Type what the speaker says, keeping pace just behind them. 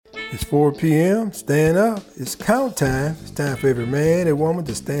It's 4 p.m. Stand up. It's count time. It's time for every man and woman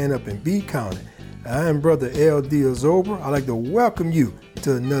to stand up and be counted. I am Brother L.D. Azober. I'd like to welcome you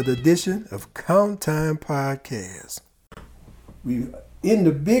to another edition of Count Time Podcast. We in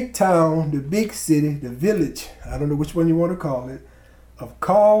the big town, the big city, the village, I don't know which one you want to call it, of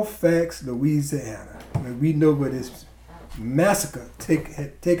Colfax, Louisiana, where we know where this massacre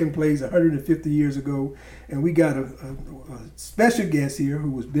had taken place 150 years ago. And we got a special guest here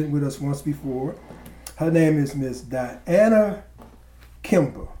who has been with us once before. Her name is Miss Diana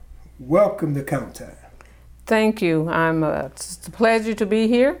Kimble. Welcome to Count Time. Thank you. It's a pleasure to be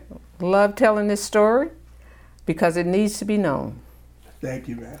here. Love telling this story because it needs to be known. Thank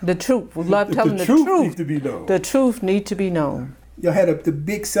you, man. The truth. We love telling the truth. The truth needs to be known. The truth needs to be known. Y'all had the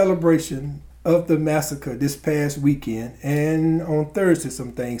big celebration of the massacre this past weekend, and on Thursday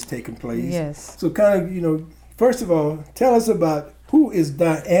some things taking place. Yes. So kind of, first of all, tell us about who is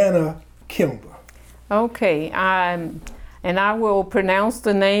Diana Kimble. Okay, and I will pronounce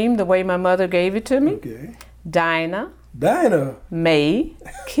the name the way my mother gave it to me. Okay. Dinah May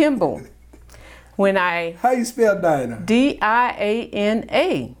Kimble. How you spell Dinah?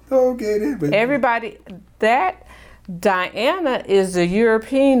 D-I-A-N-A. Okay, then. But everybody, that Diana is the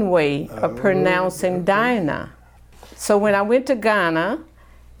European way of pronouncing Dinah. So when I went to Ghana,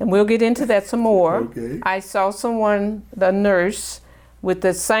 and we'll get into that some more, I saw someone, the nurse, with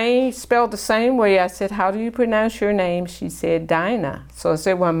spelled the same way. I said, "How do you pronounce your name?" She said, Dinah. So I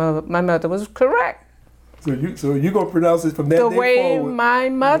said, well, my mother was correct. So you're going to pronounce it from that day forward? The way my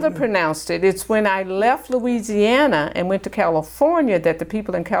mother pronounced it. It's when I left Louisiana and went to California that the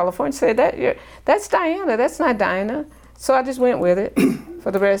people in California said, that's Diana, that's not Dinah. So I just went with it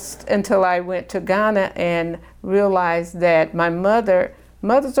for the rest until I went to Ghana and realized that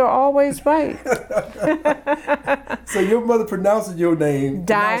mothers are always right. So your mother pronounces your name?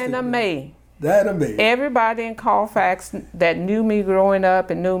 Diana May. Diana May. Everybody in Colfax that knew me growing up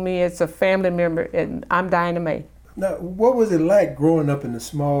and knew me as a family member, and I'm Diana May. Now, what was it like growing up in the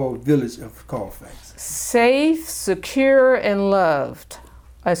small village of Colfax? Safe, secure, and loved.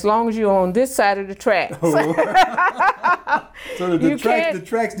 As long as you're on this side of the tracks. Oh. So the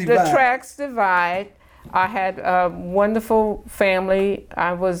tracks divide. The tracks divide. I had a wonderful family.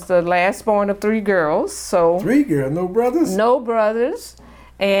 I was the last born of 3 girls. So 3 girls, no brothers? No brothers.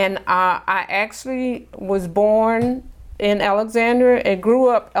 And I actually was born in Alexandria and grew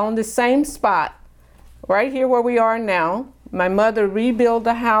up on the same spot, right here where we are now. My mother rebuilt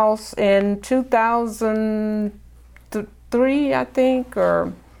the house in 2003, I think,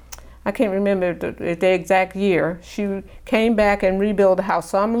 or I can't remember the exact year. She came back and rebuilt the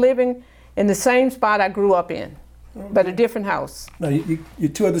house. So I'm living in the same spot I grew up in, but a different house. Now, your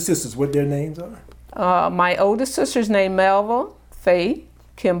 2 other sisters, what their names are? My oldest sister's named Melva Faye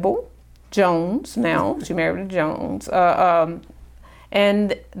Kimble Jones. Now she married to Jones,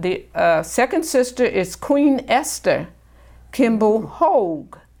 and the second sister is Queen Esther Kimble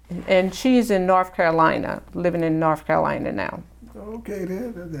Hogue, and she's in North Carolina, living in North Carolina now. Okay,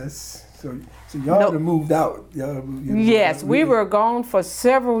 that's so y'all have moved out. Yes, we were gone for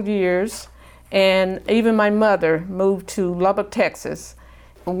several years, and even my mother moved to Lubbock, Texas.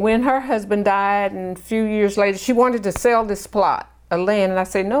 When her husband died, and a few years later, she wanted to sell this plot of land, and I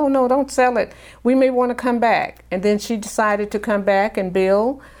said, no, don't sell it. We may want to come back. And then she decided to come back and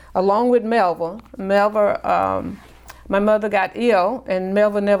build, along with Melva. My mother got ill, and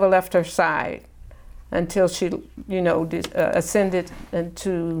Melva never left her side until she, ascended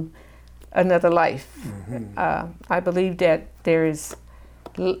into another life. Mm-hmm. I believe that there is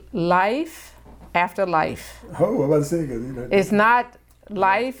life after life. Oh, I'm about to say, it's not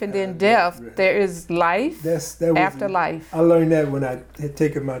life and then death. Right. There is life after life. I learned that when I had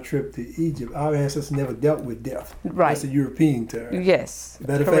taken my trip to Egypt. Our ancestors never dealt with death. Right. That's a European term. Yes.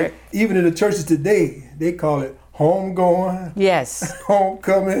 Matter of fact, even in the churches today, they call it homegoing. Yes.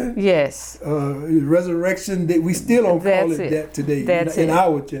 Homecoming. Yes. Resurrection. We still don't call it that today. In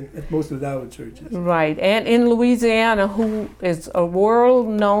most of our churches. Right. And in Louisiana, who is a world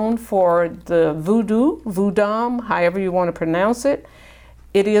known for the voodoo, however you want to pronounce it.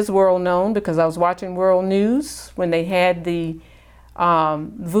 It is world known because I was watching World News when they had the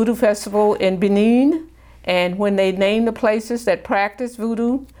voodoo festival in Benin, and when they named the places that practice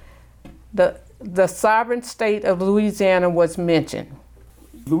voodoo, the sovereign state of Louisiana was mentioned.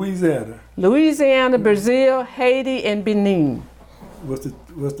 Louisiana, Brazil, Haiti, and Benin. What's the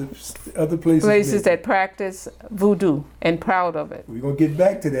other places? Places that practice voodoo and proud of it. We're gonna get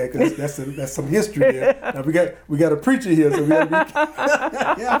back to that because that's some history there. Now we got a preacher here, so we gotta be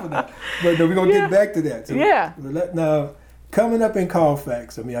careful now. But no, we're gonna get back to that. So yeah. Now, coming up in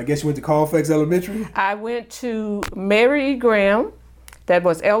Colfax, I mean, I guess you went to Colfax Elementary? I went to Mary E. Graham. That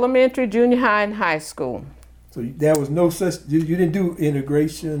was elementary, junior high, and high school. So there was no such, you didn't do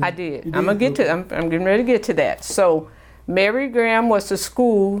integration? I did. I'm getting ready to get to that. So Mary Graham was the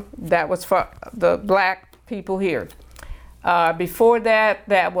school that was for the black people here. Before that,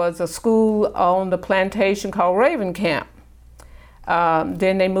 that was a school on the plantation called Raven Camp.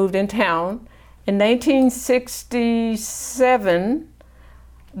 Then they moved in town. In 1967,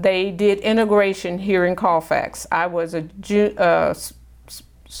 they did integration here in Colfax. I was a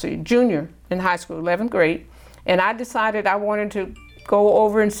junior in high school, 11th grade, and I decided I wanted to go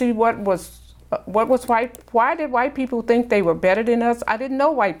over and see what was white. Why did white people think they were better than us? I didn't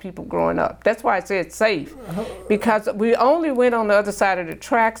know white people growing up. That's why I said safe, because we only went on the other side of the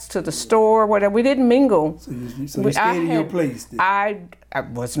tracks to the store, whatever. We didn't mingle. So you stayed in your place then? I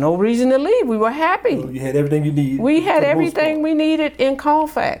was no reason to leave. We were happy. So you had everything you needed? We had everything we needed in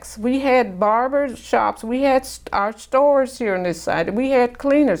Colfax. We had barber shops. We had our stores here on this side. We had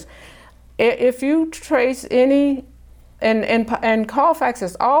cleaners. If you trace any, and Colfax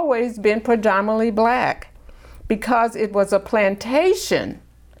has always been predominantly black because it was a plantation,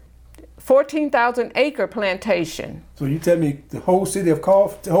 14,000 acre plantation. So you tell me the whole city of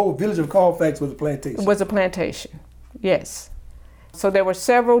the whole village of Colfax was a plantation? It was a plantation, yes. So there were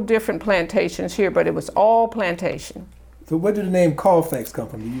several different plantations here, but it was all plantation. So where did the name Colfax come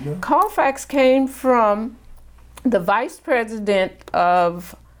from, do you know? Colfax came from the vice president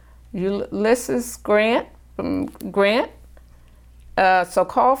of Ulysses Grant. So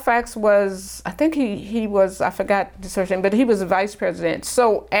Colfax was, I think he was, I forgot the search name, but he was the vice president.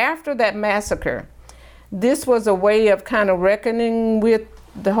 So after that massacre, this was a way of kind of reckoning with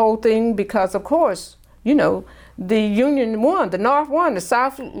the whole thing because, of course, you know, the Union won, the North won, the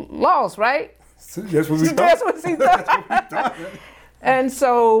South lost, right? So that's what we thought. That's what we thought. And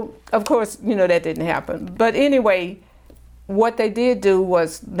so, of course, you know, that didn't happen. But anyway, what they did do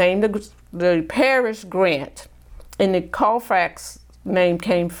was name the parish Grant, and the Colfax name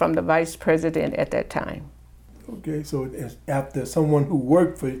came from the vice president at that time. Okay, so it's after someone who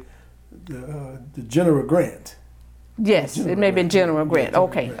worked for the General Grant. Yes, it may have been General Grant.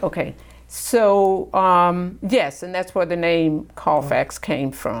 Okay. So, yes, and that's where the name Colfax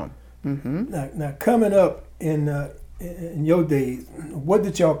came from. Mm-hmm. Now, coming up in your days, what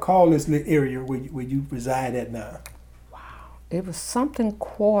did y'all call this little area where you reside at now? Wow, it was something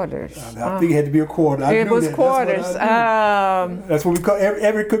quarters. I think it had to be a quarter. It was quarters. That's what we call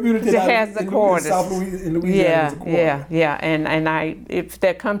every community that has the quarters. In Louisiana is a quarter. Yeah, and if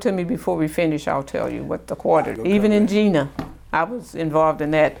that come to me before we finish, I'll tell you what the quarter. Even in Gina, I was involved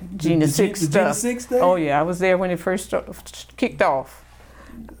in that Gina 6 stuff. Gina 6 thing? Oh yeah, I was there when it first kicked off.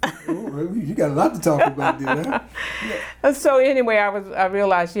 You got a lot to talk about there, huh? So anyway, I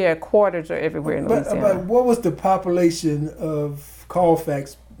realized, quarters are everywhere in Louisiana. But what was the population of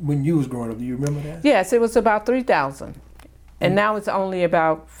Colfax when you was growing up? Do you remember that? Yes, it was about 3,000, and now it's only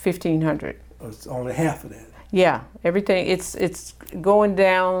about 1,500. It's only half of that. Yeah, everything, it's going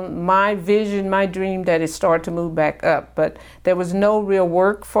down. My vision, my dream that it started to move back up, but there was no real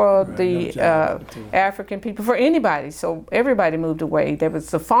work for the African people, for anybody, so everybody moved away. There was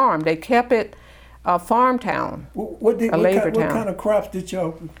the farm. They kept it a farm town, What kind of crops did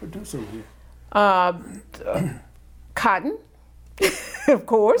y'all produce over here? Cotton, of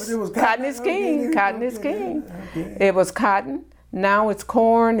course. It was cotton is king. Cotton is king. Okay. It was cotton. Now it's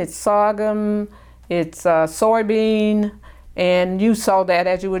corn, it's sorghum, it's soybean, and you saw that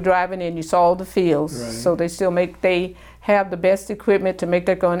as you were driving in. You saw the fields. Right. So they have the best equipment to make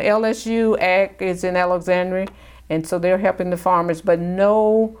that go. And LSU Ag is in Alexandria, and so they're helping the farmers, but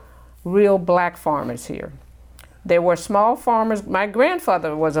no real black farmers here. There were small farmers. My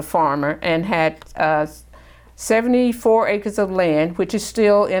grandfather was a farmer and had 74 acres of land, which is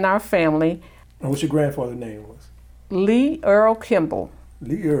still in our family. And what's your grandfather's name was? Lee Earl Kimble.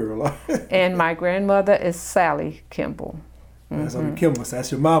 Lee Earl. And my grandmother is Sally Kimble. That's on the Kimble.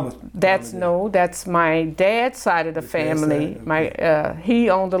 That's your mama's. That's my dad's side of the family. Okay. He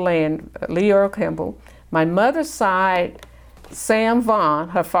owned the land, Lee Earl Kimble. My mother's side, Sam Vaughn.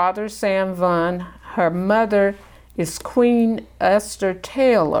 Her father is Sam Vaughn. Her mother is Queen Esther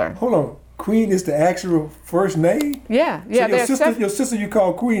Taylor. Hold on. Queen is the actual first name? Yeah. So your sister you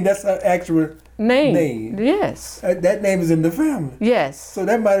call Queen, that's her actual name. Yes. That name is in the family. Yes. So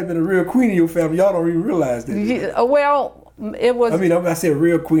that might have been a real queen in your family. Y'all don't even realize that. Yeah, well, it was. I mean, I said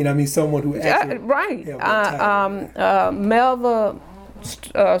real queen. I mean someone who actually. Right.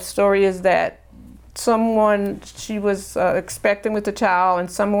 Melva's story is that she was expecting with the child, and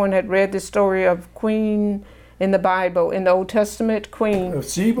someone had read the story of Queen in the Bible, in the Old Testament, Queen. Of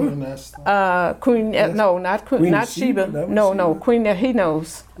Sheba? Queen, no, not Queen, Queen not Sheba. No, Queen, he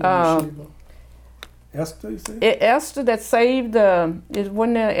knows. Esther, you say? Esther that saved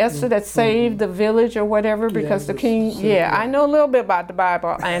wasn't there Esther that saved the village or whatever because the king, I know a little bit about the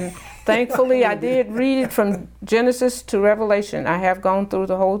Bible, and thankfully I did read it from Genesis to Revelation. I have gone through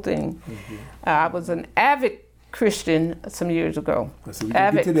the whole thing. I was an avid Christian some years ago. So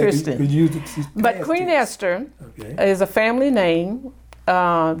avid Christian. But Queen Esther is a family name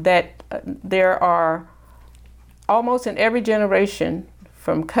that there are almost in every generation,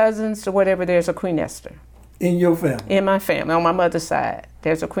 from cousins to whatever, there's a Queen Esther. In your family? In my family, on my mother's side,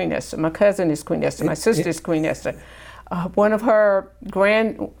 there's a Queen Esther. My cousin is Queen Esther. My sister is Queen Esther. One of her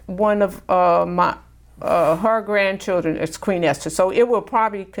grandchildren is Queen Esther. So it will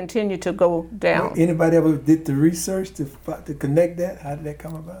probably continue to go down. Anybody ever did the research to connect that? How did that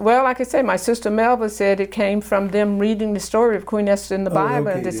come about? Well, like I say, my sister Melba said it came from them reading the story of Queen Esther in the Bible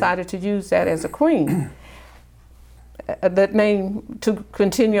and decided to use that as a queen. That name to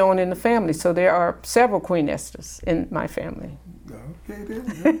continue on in the family. So there are several Queen Esthers in my family. Okay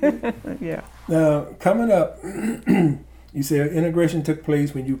then. Yeah. Now, coming up, you said integration took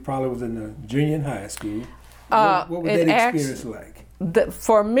place when you probably was in the junior and high school. What was that experience like?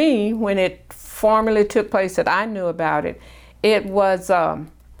 For me, when it formally took place that I knew about it, it was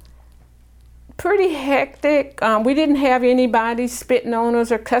pretty hectic. We didn't have anybody spitting on us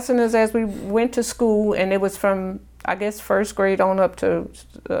or cussing us as we went to school, and it was from, I guess, first grade on up to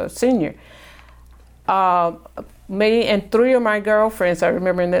senior. Me and 3 of my girlfriends, I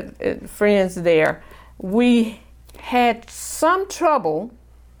remember that friends there, we had some trouble,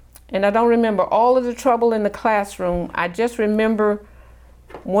 and I don't remember all of the trouble in the classroom. I just remember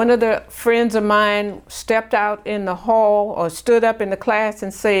one of the friends of mine stepped out in the hall or stood up in the class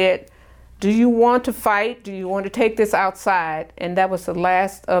and said, "Do you want to fight? Do you want to take this outside?" And that was the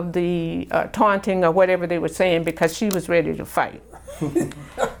last of the taunting or whatever they were saying, because she was ready to fight.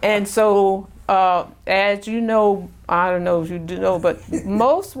 And so, as you know, I don't know if you do know, but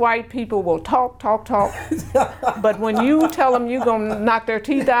most white people will talk. But when you tell them you're going to knock their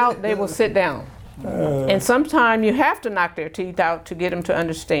teeth out, they will sit down. And sometimes you have to knock their teeth out to get them to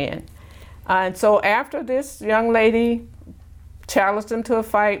understand. And so after this young lady challenged them to a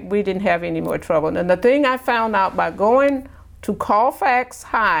fight, we didn't have any more trouble. And the thing I found out by going to Colfax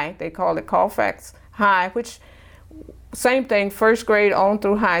High, they call it Colfax High, which same thing, first grade on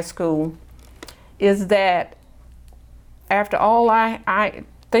through high school, is that after all I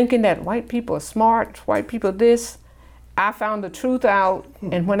thinking that white people are smart, white people this, I found the truth out.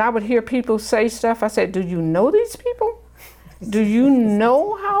 And when I would hear people say stuff, I said, "Do you know these people? Do you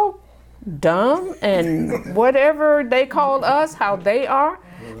know how dumb and whatever they call us, how they are?"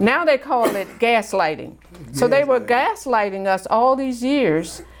 Now they call it gaslighting. So they were gaslighting us all these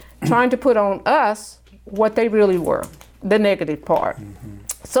years, trying to put on us what they really were, the negative part.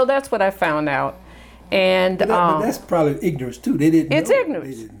 So that's what I found out. And but that's probably ignorance too. They didn't know. It's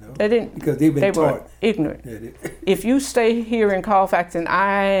ignorance. They didn't know. They didn't. Because they've been taught. They were ignorant. If you stay here in Colfax, and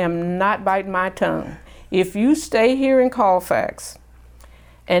I am not biting my tongue, if you stay here in Colfax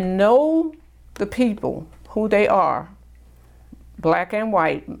and know the people, who they are, black and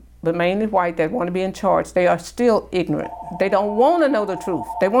white, but mainly white that want to be in charge, they are still ignorant. They don't want to know the truth.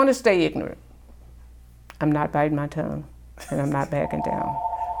 They want to stay ignorant. I'm not biting my tongue, and I'm not backing down.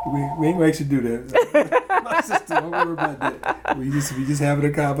 We ain't make you do that. My sister, don't worry about that. We just having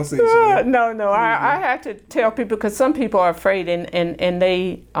a conversation. No. I had to tell people, because some people are afraid, and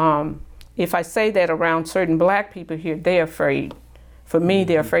they, if I say that around certain black people here, they're afraid. For me,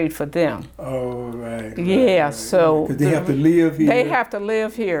 they're afraid for them. Oh, right. Yeah, right. So. Because they have to live here. They have to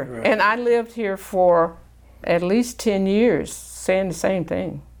live here. Right. And I lived here for at least 10 years, saying the same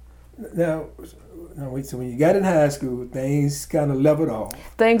thing. Now, so when you got in high school, things kind of leveled off.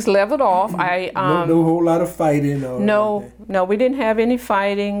 Things leveled off. No whole lot of fighting. No, we didn't have any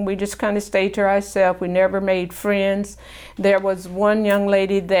fighting. We just kind of stayed to ourselves. We never made friends. There was one young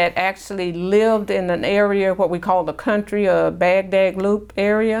lady that actually lived in an area, what we call the country, a Baghdad Loop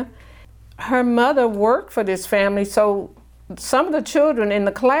area. Her mother worked for this family, so some of the children in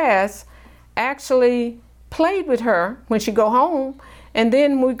the class actually played with her when she go home. And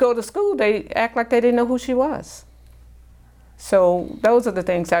then when we go to school, they act like they didn't know who she was. So those are the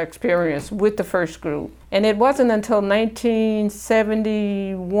things I experienced with the first group. And it wasn't until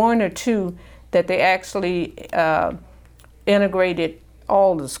 1971 or 2 that they actually integrated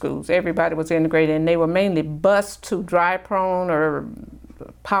all the schools. Everybody was integrated, and they were mainly bused to Dry Prone or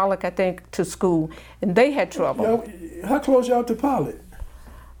Pollock, I think, to school. And they had trouble. How close y'all to Pollock?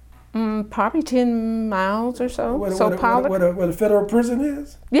 Probably 10 miles or so. Where the federal prison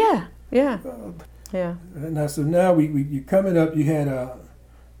is? Yeah. So now you coming up. You had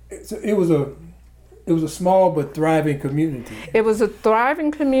it was a small but thriving community. It was a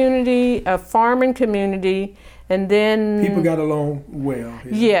thriving community, a farming community, and then people got along well.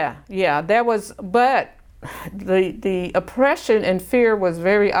 Yeah. There was, but the oppression and fear was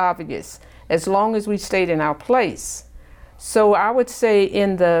very obvious as long as we stayed in our place. So I would say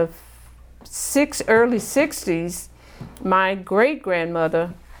in the early 60s, my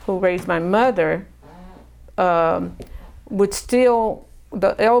great-grandmother, who raised my mother,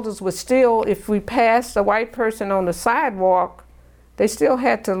 the elders would still, if we passed a white person on the sidewalk, they still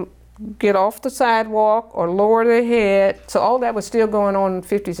had to get off the sidewalk or lower their head. So all that was still going on in the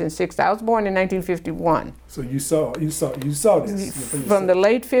 50s and 60s. I was born in 1951. So you saw this from the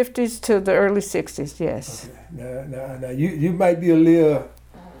late 50s to the early 60s. Yes. Okay. Now you might be a little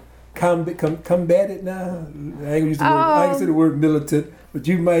combated now. I ain't gonna say the word militant, but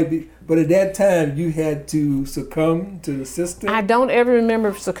you might be. But at that time, you had to succumb to the system. I don't ever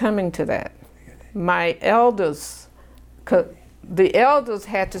remember succumbing to that. My elders, the elders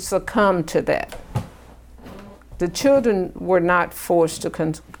had to succumb to that. The children were not forced to.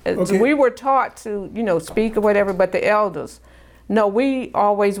 Okay. We were taught to, speak or whatever, but the elders, no. We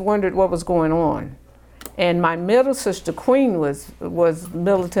always wondered what was going on. And my middle sister, Queen, was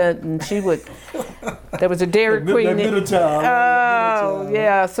militant, and she would. There was a Dairy Queen. Middle child.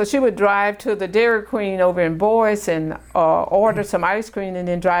 Yeah. So she would drive to the Dairy Queen over in Boyce and order some ice cream, and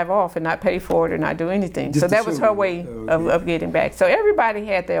then drive off and not pay for it or not do anything. So that was her way of getting back. So everybody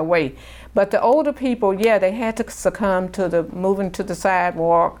had their way, but the older people, they had to succumb to the moving to the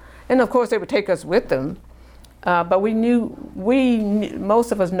sidewalk, and of course they would take us with them. But we knew,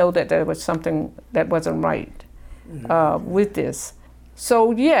 most of us know that there was something that wasn't right with this. So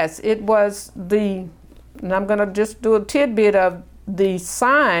yes, it was and I'm gonna just do a tidbit of the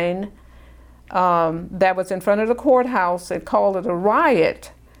sign that was in front of the courthouse. They called it a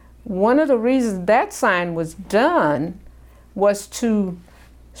riot. One of the reasons that sign was done was to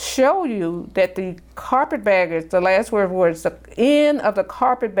show you that the carpetbaggers, the last word was the end of the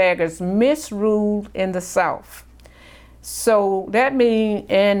carpetbaggers misruled in the South. So that means,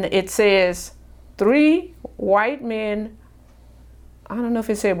 and it says 3 white men, I don't know if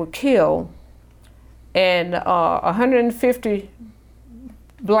it said were killed, and 150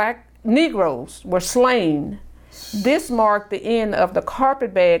 black Negroes were slain. This marked the end of the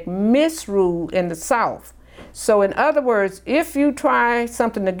carpetbag misrule in the South. So in other words, if you try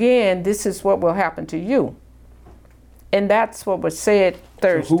something again, this is what will happen to you. And that's what was said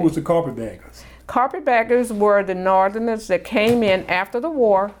Thursday. So who was the carpetbaggers? Carpetbaggers were the Northerners that came in after the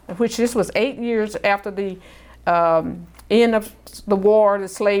war, which this was 8 years after the end of the war, the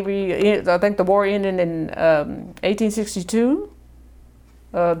slavery. I think the war ended in 1862.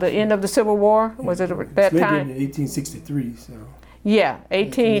 The end of the Civil War, was it at that slavery time? In 1863, so. Yeah,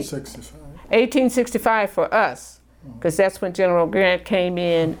 1865. 1865 for us, because that's when General Grant came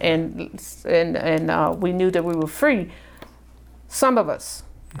in, and we knew that we were free. Some of us,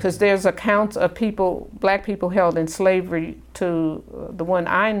 because there's accounts of black people held in slavery. To the one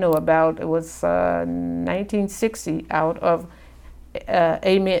I know about, it was 1960 out of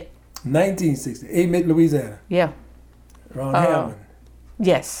Amet. 1960, Amet, Louisiana. Yeah. Around Hammond.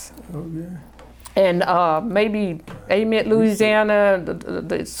 Yes. Oh yeah. And maybe Amet, Louisiana,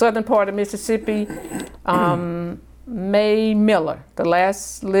 the southern part of Mississippi. May Miller, the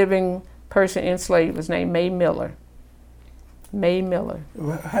last living person enslaved, was named May Miller. May Miller.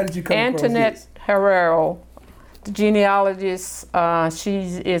 How did you come Antoinette across this? Herrero, the genealogist. She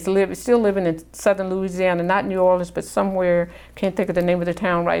is still living in southern Louisiana, not New Orleans, but somewhere. Can't think of the name of the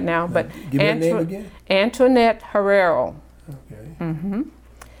town right now. But give me that name again. Antoinette Herrero. Okay. Mm-hmm.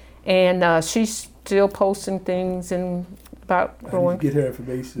 And she's still posting things about growing. Get her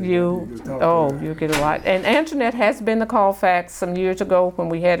information. You get a lot. And Antoinette has been to Colfax some years ago when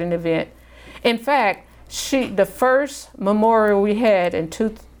we had an event. In fact, the first memorial we had in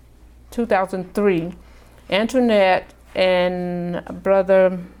 2003, Antoinette and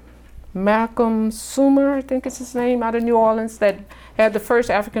Brother Malcolm Sumer, I think is his name, out of New Orleans, that had the first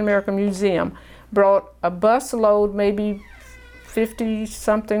African American museum, brought a bus load, maybe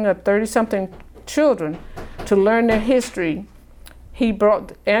 50-something or 30-something children to learn their history. He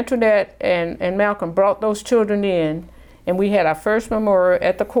brought, Antoinette and Malcolm brought those children in, and we had our first memorial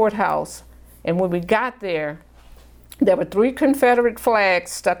at the courthouse. And when we got there were 3 Confederate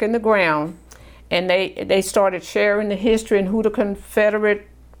flags stuck in the ground, and they started sharing the history and who the Confederate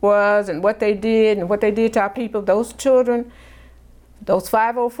was and what they did to our people. Those children Those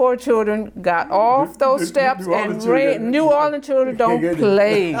 504 children got off those steps and ran. New Orleans children don't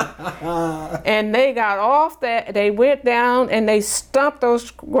play. And they got off that. They went down and they stumped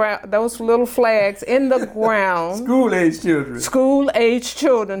those little flags in the ground. School-age children. School-age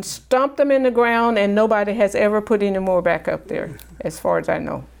children stumped them in the ground, and nobody has ever put any more back up there, as far as I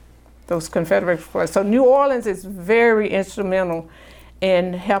know. Those Confederate flags. So New Orleans is very instrumental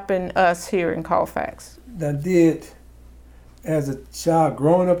in helping us here in Colfax. Now, as a child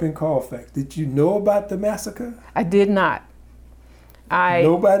growing up in Colfax, did you know about the massacre? I did not.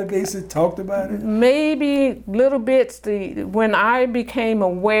 Nobody basically talked about it? Maybe little bits. When I became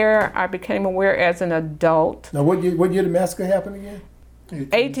aware as an adult. Now, what year the massacre happened again?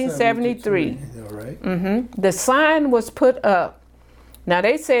 1873. All right. Mm-hmm. The sign was put up. Now,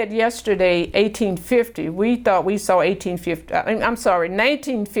 they said yesterday 1850. We thought we saw 1850. I'm sorry,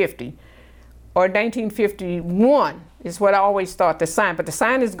 1950 or 1951. Is what I always thought, the sign, but the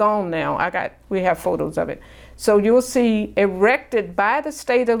sign is gone now. We have photos of it. So you'll see erected by the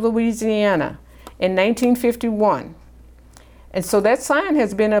state of Louisiana in 1951. And so that sign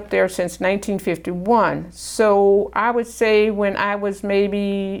has been up there since 1951. So I would say when I was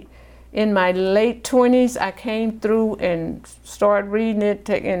maybe in my late 20s, I came through and started reading it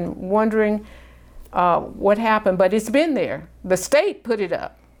and wondering what happened, but it's been there. The state put it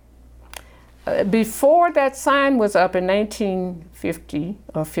up. Before that sign was up in 1950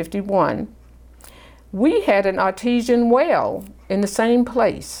 or 51, we had an artesian well in the same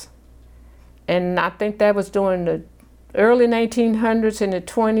place. And I think that was during the early 1900s and the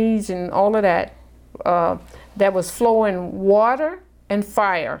 20s and all of that. That was flowing water and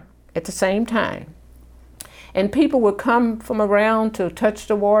fire at the same time. And people would come from around to touch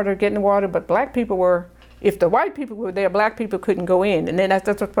the water, get in the water, but black people were, if the white people were there, black people couldn't go in. And then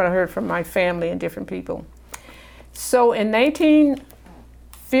that's what I heard from my family and different people. So in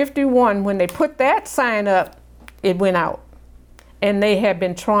 1951, when they put that sign up, it went out. And they had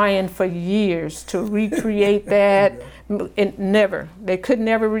been trying for years to recreate that. They could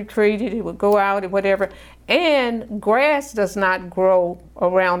never recreate it. It would go out and whatever. And grass does not grow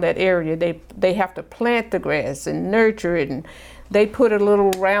around that area. They have to plant the grass and nurture it. And they put a little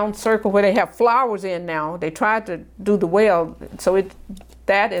round circle where they have flowers in now. They tried to do the well. So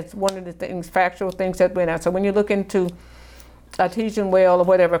that is one of the things, factual things that went out. So when you look into artesian well or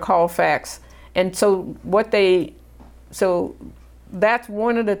whatever, Colfax, and so that's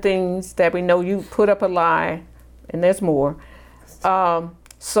one of the things that we know. You put up a lie, and there's more.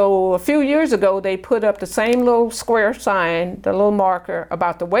 So a few years ago, they put up the same little square sign, the little marker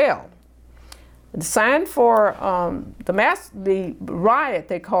about the well. The sign for the riot,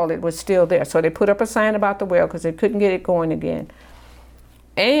 they called it, was still there. So they put up a sign about the well because they couldn't get it going again.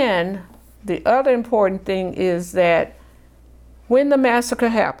 And the other important thing is that when the massacre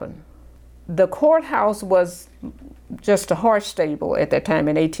happened, the courthouse was just a horse stable at that time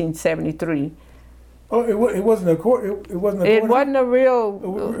in 1873. Oh, it wasn't a court. It wasn't a court. It wasn't a real.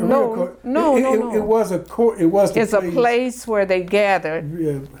 No. It was a court. It was. It's a place where they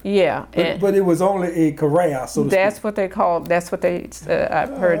gathered. Yeah. But it was only a corral. So that's what they called. That's what they.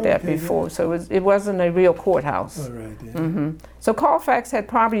 I've heard that before. Yeah. So it wasn't a real courthouse. All right. Yeah. Mm-hmm. So Colfax had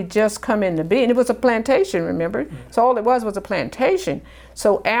probably just come into being. It was a plantation. Remember? Yeah. So all it was a plantation.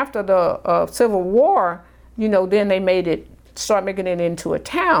 So after the Civil War, then they start making it into a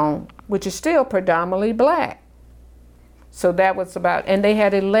town, which is still predominantly black. So that was and they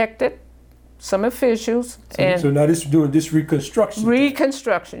had elected some officials. So now this is doing this reconstruction.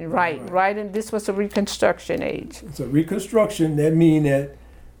 Reconstruction, right. And this was a Reconstruction age. So Reconstruction, that means that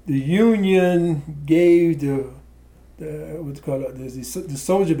the Union gave the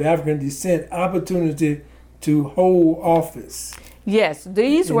soldier of African descent opportunity to hold office. Yes,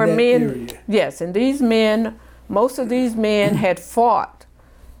 these were men. Area. Yes, and these men, most of these men had fought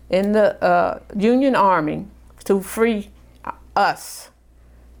in the Union Army to free us.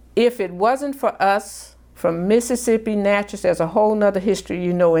 If it wasn't for us from Mississippi, Natchez, there's a whole nother history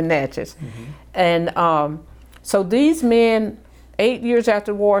in Natchez. Mm-hmm. And so these men, 8 years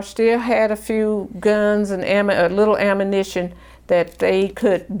after the war, still had a few guns and a little ammunition that they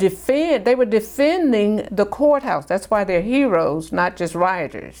could defend. They were defending the courthouse. That's why they're heroes, not just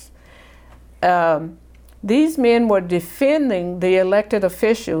rioters. These men were defending the elected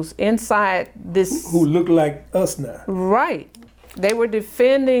officials inside this. Who look like us now. Right. They were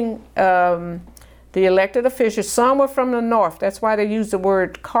defending the elected officials. Some were from the north. That's why they used the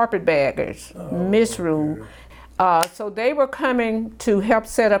word carpetbaggers, misrule. So they were coming to help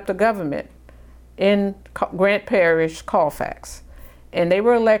set up the government in Grant Parish, Colfax. And they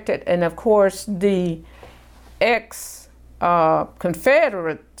were elected. And of course, the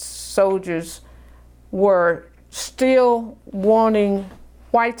Confederate soldiers were still wanting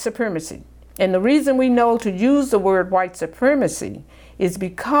white supremacy. And the reason we know to use the word white supremacy is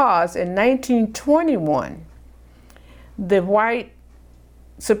because in 1921, the white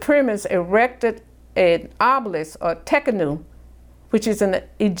supremacists erected an obelisk or tekenu, which is an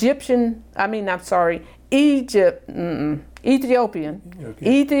Ethiopian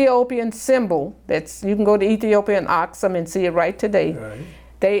symbol. That's, you can go to Ethiopia and Aksum and see it right today. Right.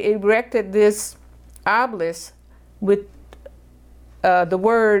 They erected this obelisk with the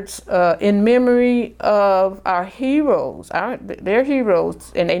words in memory of our heroes, their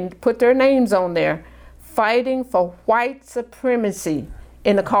heroes, and they put their names on there, fighting for white supremacy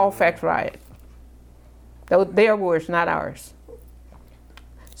in the Colfax riot. Their words, not ours.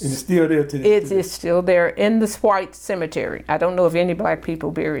 And it's still there today. It is still there in this white cemetery. I don't know if any black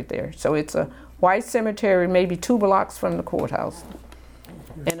people buried there. So it's a white cemetery, maybe 2 blocks from the courthouse.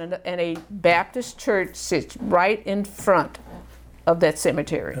 And a Baptist church sits right in front of that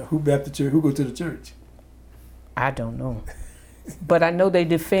cemetery. Who Baptist church? Who go to the church? I don't know. But I know they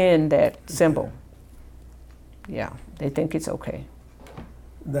defend that symbol. Yeah, they think it's okay.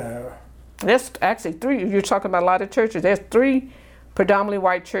 Now, There's actually 3. You're talking about a lot of churches. There's 3 predominantly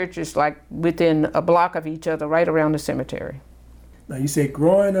white churches like within a block of each other right around the cemetery. now you say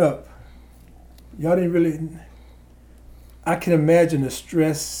growing up, y'all didn't really. I can imagine the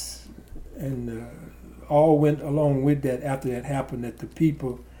stress and all went along with that after that happened. That the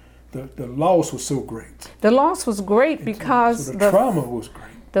people, the loss was so great. The loss was great And because so the trauma was great.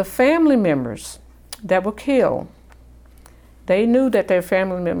 the family members that were killed, they knew that their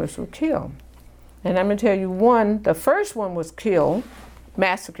family members were killed. And I'm going to tell you the first one was killed,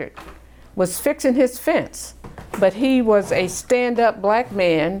 massacred, was fixing his fence. But he was a stand-up black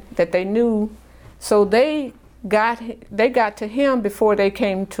man that they knew, so they got to him before they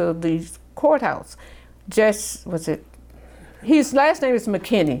came to the courthouse. His last name is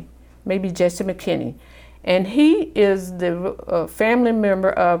McKinney, maybe Jesse McKinney. And he is the family member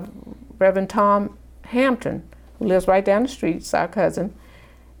of Reverend Tom Hampton, who lives right down the street, it's our cousin.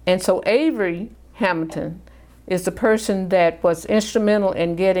 And so Avery Hamilton is the person that was instrumental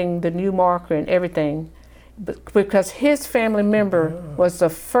in getting the new marker and everything, because his family member was the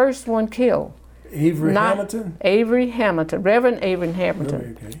first one killed. Hamilton? Avery Hamilton, Reverend Avery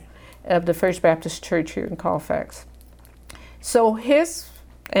Hamilton, Okay. of the First Baptist Church here in Colfax. So his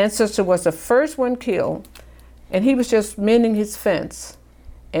ancestor was the first one killed, and he was just mending his fence.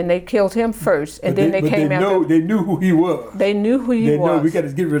 And they killed him first, and then they came out. They knew who he was. They knew who he was. They know we got to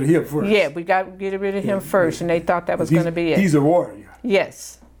get rid of him first. Yeah, we got to get rid of him first, and they thought that was going to be it. He's a warrior.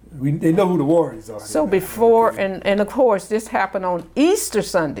 Yes. They know who the warriors are. So before, and of course, this happened on Easter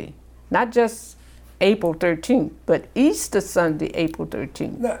Sunday, not just April 13th, but Easter Sunday, April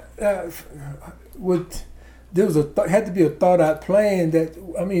 13th. Now, there was had to be a thought out plan that,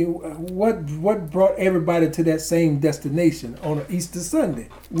 I mean, what brought everybody to that same destination on an Easter Sunday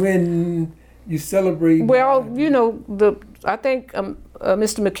when you celebrate? Well, I think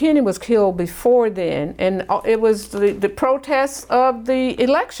Mr. McKinney was killed before then, and it was the protests of the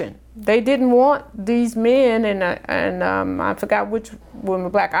election. They didn't want these men, and I forgot which one were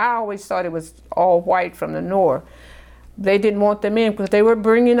black. I always thought it was all white from the north. They didn't want them in because they were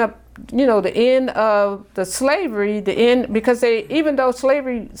bringing up, the end of the slavery, because even though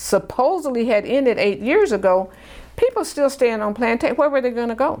slavery supposedly had ended 8 years ago, people still staying on plantation. Where were they going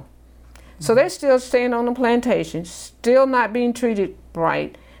to go? So they're still staying on the plantation, still not being treated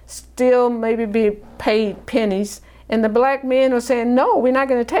right, still maybe being paid pennies. And the black men were saying, no, we're not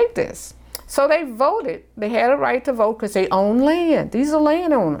going to take this. So they voted. They had a right to vote because they own land. These are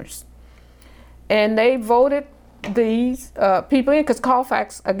landowners. And they voted these people in, because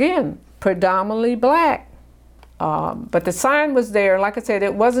Colfax, again, predominantly black. But the sign was there. Like I said,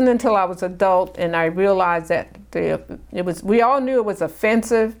 it wasn't until I was adult and I realized that we all knew it was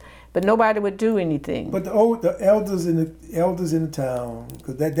offensive, but nobody would do anything. But the elders in the town,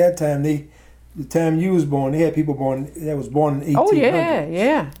 because at that time the time you was born, they had people born that was born in 1800s. Oh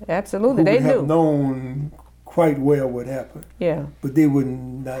yeah, absolutely. They knew. Have known quite well what happened. Yeah. But they would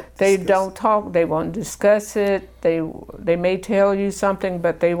not. They don't talk. They won't discuss it. They may tell you something,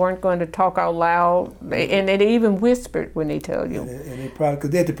 but they weren't going to talk out loud. And they even whispered when they tell you. And they probably, because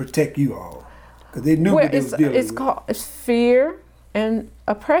they had to protect you all, because they knew what they was dealing with. It's fear and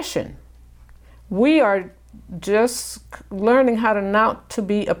oppression. We are just learning how to not to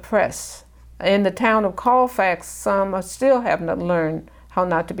be oppressed. In the town of Colfax, some are still having to learn how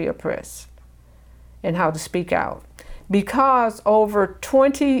not to be oppressed and how to speak out. Because over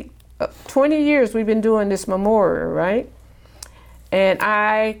 20 years we've been doing this memorial, right? And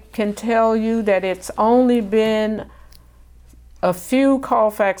I can tell you that it's only been a few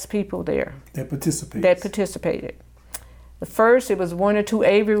Colfax people there that participated. The first, it was one or two.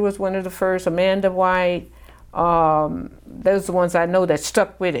 Avery was one of the first. Amanda White. Those are the ones I know that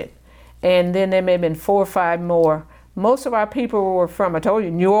stuck with it. And then there may have been 4 or 5 more. Most of our people were from, I told you,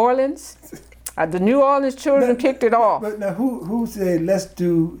 New Orleans. The New Orleans children kicked it off. But now, who said let's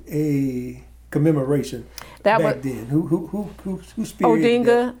do a commemoration back then? Who spearheaded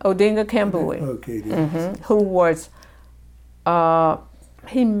that? Odinga Kimble. Okay, then. Mm-hmm. Who was,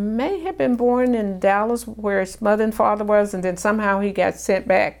 he may have been born in Dallas where his mother and father was, and then somehow he got sent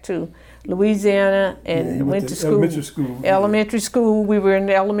back to Louisiana and went to school. Elementary school. We were in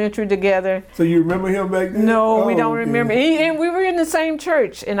the elementary together. So you remember him back then? No, we don't remember. And we were in the same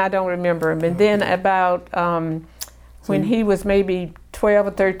church, and I don't remember him. And then about when he was maybe 12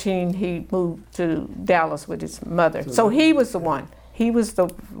 or 13, he moved to Dallas with his mother. So he was the one. He was the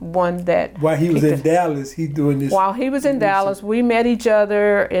one that... While he was in Dallas, he doing this... While he was in Dallas, we met each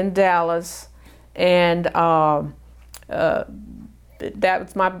other in Dallas, and that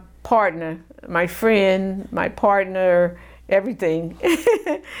was my partner, my friend, my partner, everything.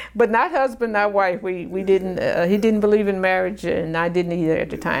 But not husband, not wife. We didn't, he didn't believe in marriage, and I didn't either at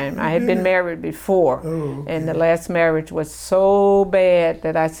the time. I had been married before, and the last marriage was so bad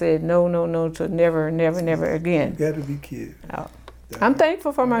that I said no to never again. You gotta be kidding. I'm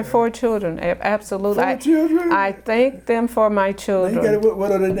thankful for my 4 children, absolutely. 4 children? I thank them for my children. Now you got,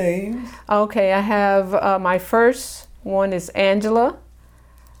 what are the names? Okay, I have, my first one is Angela,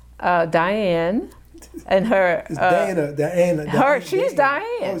 Diane, and her... Diana. She's Diane.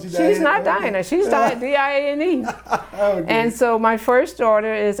 Oh, she's not Diana. She's Diane. Okay. And so my first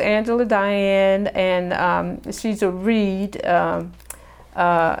daughter is Angela Diane, and she's a Reed,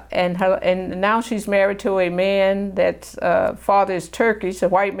 and now she's married to a man that's father is Turkish, a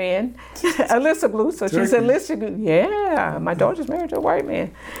white man, Alyssa Blue. So Turkish. She's Alyssa Blue. Yeah, my daughter's married to a white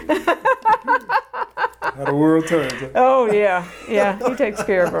man. How the world turns. Huh? Oh yeah, he takes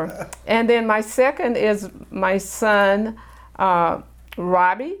care of her. And then my second is my son,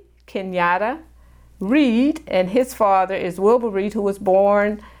 Robbie Kenyatta Reed, and his father is Wilbur Reed, who was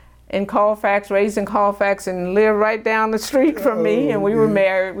born in Colfax, raised in Colfax, and lived right down the street from me, and we were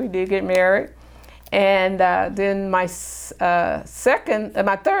married. We did get married. And then my third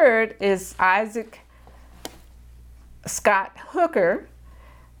is Isaac Scott Hooker,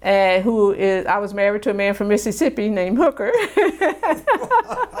 who is, I was married to a man from Mississippi named Hooker.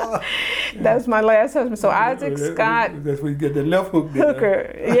 That's my last husband. So Isaac Scott. That's where you get the left hook.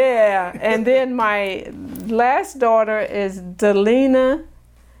 Hooker, yeah. And then my last daughter is Delina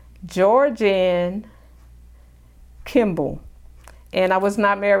Georgianne Kimble, and I was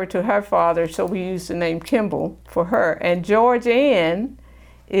not married to her father, so we used the name Kimble for her. And Georgianne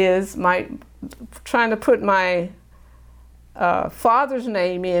is trying to put my father's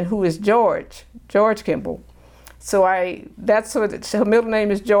name in, who is George Kimble. So that's what her middle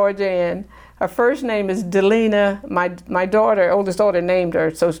name is Georgianne. Her first name is Delina. My oldest daughter named her,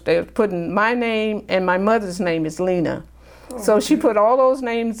 so they're putting my name, and my mother's name is Lena. So she put all those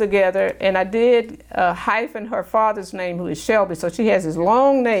names together, and I did hyphen her father's name, who is Shelby. So she has this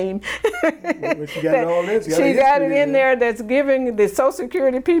long name. But she got it all in. She got it in there that's giving the Social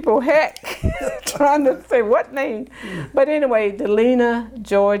Security people heck, trying to say what name. But anyway, Delina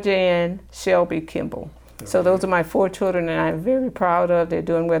Georgianne Shelby Kimble. So those are my 4 children, and I'm very proud of. They're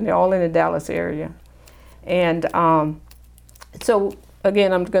doing well. They're all in the Dallas area. And so,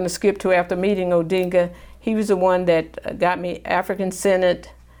 again, I'm going to skip to after meeting Odinga. He was the one that got me African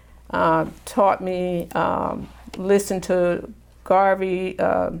Senate, taught me, listened to Garvey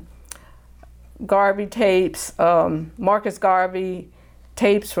tapes, Marcus Garvey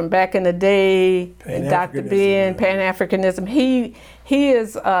tapes from back in the day, and Dr. Ben, Pan-Africanism. He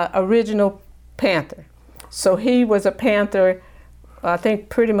is original Panther. So he was a Panther, I think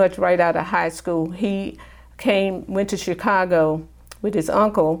pretty much right out of high school. He went to Chicago with his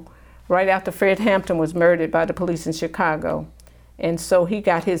uncle right after Fred Hampton was murdered by the police in Chicago. And so he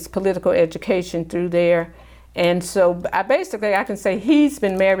got his political education through there. And so I can say he's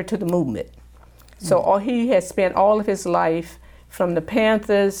been married to the movement. So he has spent all of his life, from the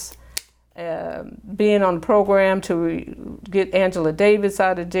Panthers, being on the program to get Angela Davis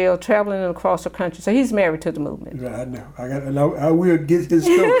out of jail, traveling across the country. So he's married to the movement. I know. I will get his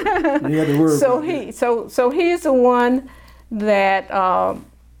story. You got to worry about that. So he's the one that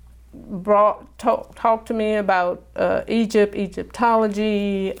talked to me about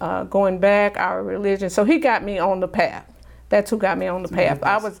Egyptology, going back, our religion. So he got me on the path. That's who got me on the path.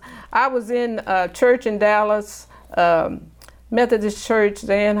 I was in church in Dallas, Methodist church,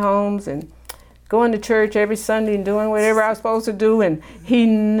 Zan Holmes, and going to church every Sunday and doing whatever I was supposed to do. And he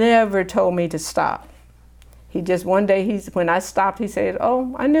never told me to stop. He just, one day, when I stopped, he said,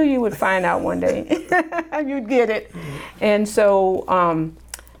 "Oh, I knew you would find out one day. You'd get it." And so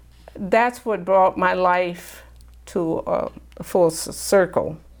that's what brought my life to a full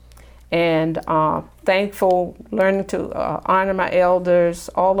circle. And thankful, learning to honor my elders,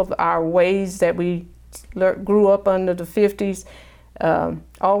 all of our ways that we grew up under the 50s.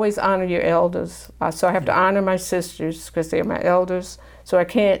 Always honor your elders. So I have to honor my sisters because they're my elders. So I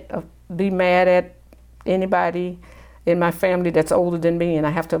can't be mad at anybody in my family that's older than me, and I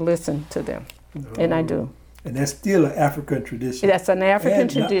have to listen to them. And I do. And that's still an African tradition. That's an African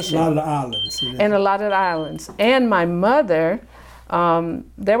tradition. A lot of the islands. And a lot of the islands. And my mother,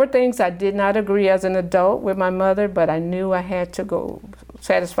 there were things I did not agree as an adult with my mother, but I knew I had to go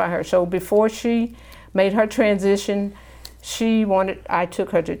satisfy her. So before she made her transition, I took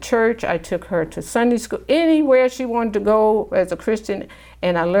her to church, I took her to Sunday school, anywhere she wanted to go as a Christian,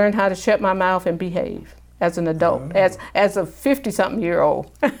 and I learned how to shut my mouth and behave as an adult, as a 50-something-year-old.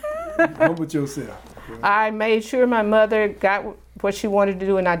 How about yourself? I made sure my mother got what she wanted to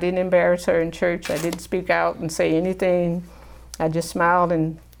do, and I didn't embarrass her in church. I didn't speak out and say anything. I just smiled,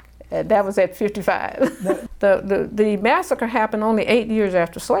 and that was at 55. The massacre happened only 8 years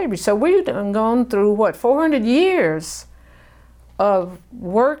after slavery, so we've gone through, 400 years of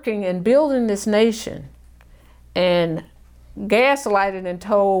working and building this nation, and gaslighted and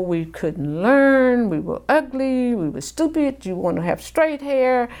told we couldn't learn, we were ugly, we were stupid, you want to have straight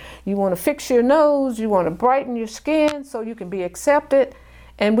hair, you want to fix your nose, you want to brighten your skin so you can be accepted.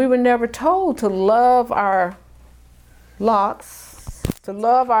 And we were never told to love our locks, to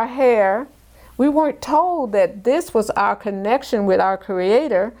love our hair. We weren't told that this was our connection with our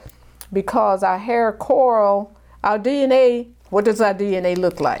Creator, because our hair coral, our DNA, what does our DNA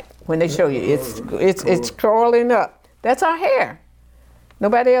look like when they show you? It's curling up. That's our hair.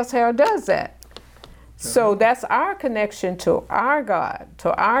 Nobody else's hair does that. So that's our connection to our God,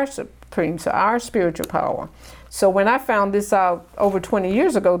 to our supreme, to our spiritual power. So when I found this out over 20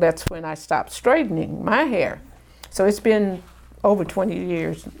 years ago, that's when I stopped straightening my hair. So it's been over 20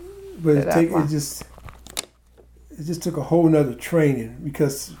 years. But it just took a whole nother training,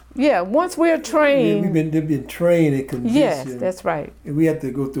 because once we're trained, they've been trained and conditioned. Yes, that's right. And we have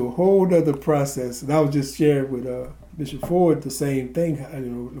to go through a whole nother process. And I was just sharing with Bishop Ford the same thing.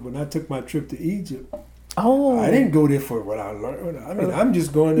 When I took my trip to Egypt, I didn't go there for what I learned. I mean, I'm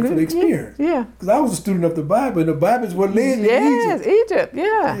just going there for the experience. Yeah. Because I was a student of the Bible, and the Bible is what led me to Egypt. Yes, Egypt,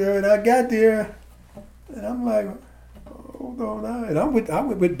 yeah. And I got there, and I'm like, hold on now. And I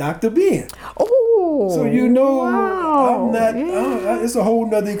went with Dr. Ben. Oh. So wow. I'm not, it's a whole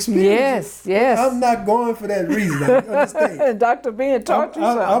nother experience. Yes. I'm not going for that reason, I understand. Dr. Ben taught you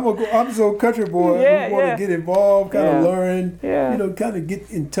something. I'm so country boy who want to get involved, kind of learn, kind of get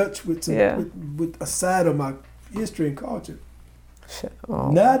in touch with with a side of my history and culture.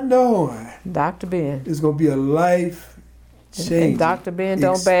 Not knowing Dr. Ben. It's going to be a life changing And Dr. Ben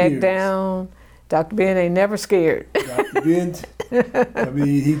don't back down. Dr. Ben ain't never scared. Dr. Ben, I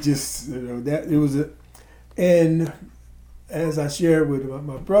mean, he just, and as I shared with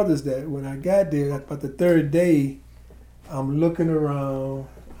my brothers, that when I got there, about the third day, I'm looking around,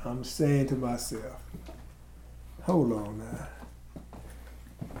 I'm saying to myself, hold on now.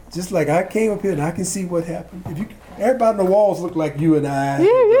 Just like I came up here and I can see what happened. Everybody on the walls look like you and I.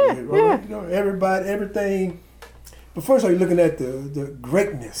 Yeah. Everybody, everything. But first all, you're looking at the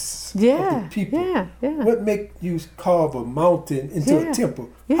greatness of the people. Yeah. What make you carve a mountain into a temple?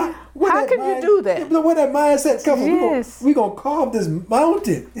 Yeah. How can you do that? Where that mindset comes from? Yes. We're going to carve this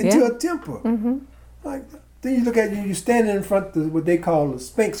mountain into a temple. Mm-hmm. Like, then you look at you're standing in front of what they call the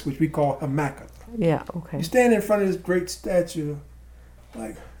Sphinx, which we call Hamaka. Yeah, okay. You stand in front of this great statue,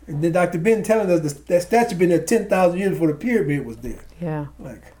 like, and then Dr. Ben telling us that statue been there 10,000 years before the pyramid was there. Yeah.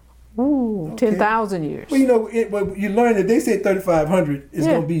 Like, ooh, okay. 10,000 years. Well, you learn that they say 3,500 is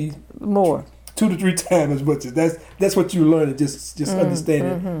going to be more, 2 to 3 times as much. That's what you learn, just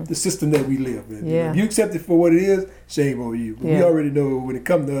understanding the system that we live in. Yeah. If you accept it for what it is, shame on you. But we already know when it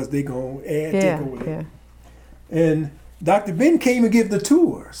comes to us, they going to add, take away. Yeah. And Dr. Ben came and gave the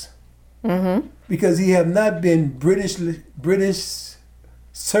tours because he have not been British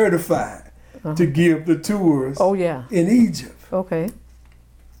certified to give the tours in Egypt. Okay.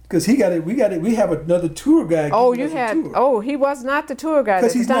 Because we have another tour guide. Oh, you had, he was not the tour guide.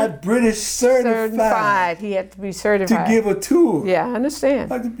 Because he's not British certified. He had to be certified. To give a tour. Yeah, I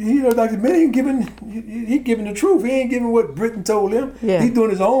understand. Like the man ain't giving the truth. He ain't giving what Britain told him. Yeah. He's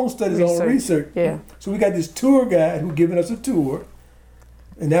doing his own studies, his own research. Yeah. So we got this tour guide who's giving us a tour.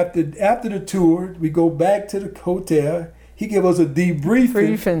 And after the tour, we go back to the hotel. He gave us a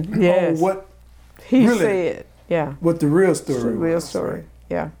debriefing yes. on what he said. Yeah. What the real story was. The real story.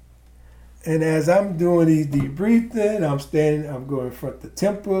 Yeah. And as I'm doing these debriefing, I'm going in front of the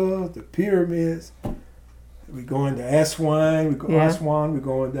temple, the pyramids. We're going to Aswan. We're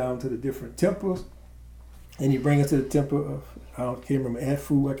going down to the different temples. And you bring us to the temple of, I can't remember,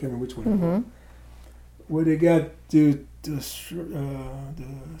 Afu, I can't remember which one it was. Where they got the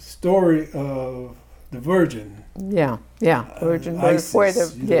story of the Virgin. Yeah. Virgin Isis. Where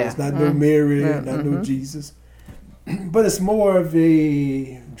it's not no Mary, not no Jesus. But it's more of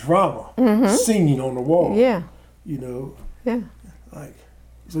a drama, singing on the wall. Yeah. Yeah. Like,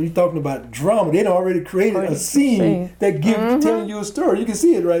 so you're talking about drama. They'd already created a scene that telling you a story. You can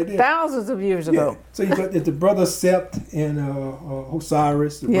see it right there. Thousands of years ago. So you got the brother Sept and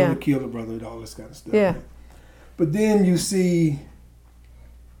Osiris, the brother killed the brother, and all this kind of stuff. Yeah. Right? But then you see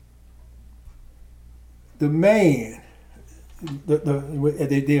the man.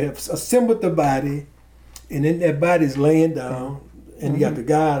 They have assembled the body. And then that body's laying down, and you got the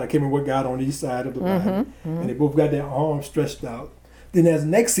God, I can't remember what God on each side of the body, and they both got their arms stretched out. Then the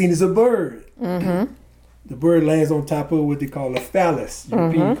next scene is a bird. The bird lands on top of what they call a phallus.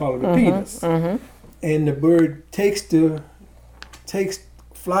 You call it a penis. And the bird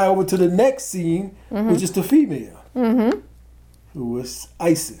fly over to the next scene, which is the female, who is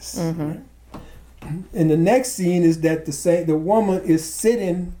Isis. Right? And the next scene is that the woman is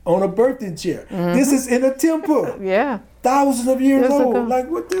sitting on a birthing chair. This is in a temple. Yeah. Thousands of years old. Like,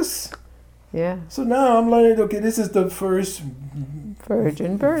 what this? Yeah. So now I'm learning, okay, this is the first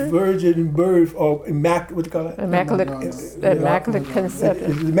virgin birth. Or immaculate, what do you call it? Immaculate conception. Immaculate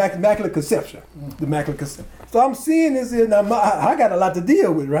conception. The immaculate conception. So I'm seeing this here, now I got a lot to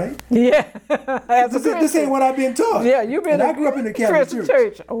deal with, right? Yeah. This ain't what I've been taught. Yeah, you've been. I grew up in the Catholic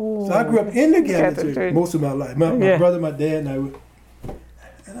church. Oh. So I grew up in the Catholic church most of my life. My brother, my dad, and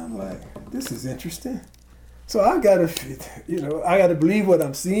I'm like, this is interesting. So I gotta believe what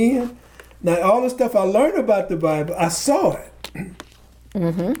I'm seeing. Now all the stuff I learned about the Bible, I saw it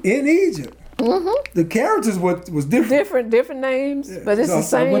in Egypt. The characters was different. Different names, but it's the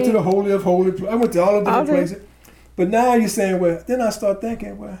same. I went to the Holy of Holies. I went to all the different places. But now you're saying, well, then I start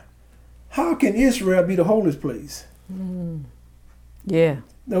thinking, well, how can Israel be the holiest place? Yeah.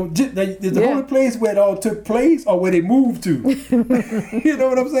 No, the holy place where it all took place or where they moved to? You know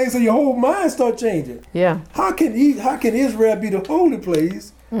what I'm saying? So your whole mind start changing. Yeah. How can Israel be the holy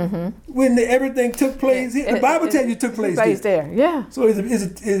place when everything took place here? The Bible tells you it took place there. Yeah. So is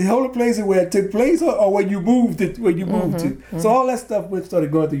it the holy place where it took place or where you moved to? So all that stuff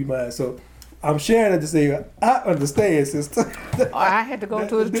started going through your mind. So I'm sharing it to say I understand, sister. I had to go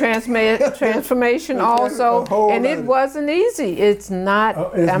through the transformation also, and it wasn't easy. It's not.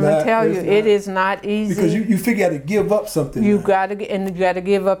 I'm gonna tell you, it is not easy. Because you figure out to give up something. You got to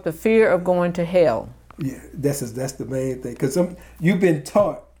give up the fear of going to hell. Yeah, that's the main thing. Because you've been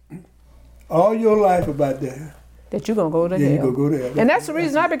taught all your life about that you're gonna go to hell. Yeah, you're gonna go to hell. And that's the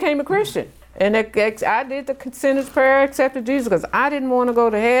reason I became a Christian. And I did the sinner's prayer, accepted Jesus, because I didn't want to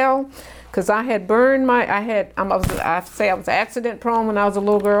go to hell. Because I had burned I was accident prone when I was a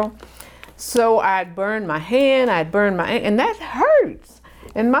little girl. So I'd burned my hand, and that hurts.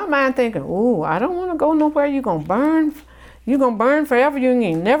 And my mind thinking, ooh, I don't want to go nowhere. You're going to burn forever. You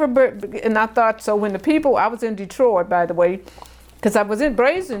ain't never burn. And I thought, so when I was in Detroit, by the way, because I was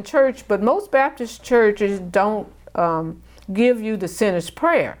raised in church, but most Baptist churches don't give you the sinner's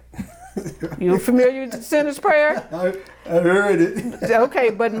prayer. You familiar with the sinner's prayer? I heard it. Okay,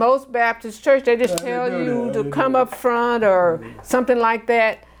 but most Baptist church, they just tell you to come up front or something like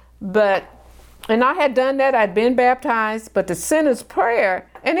that. And I had done that. I'd been baptized, but the sinner's prayer,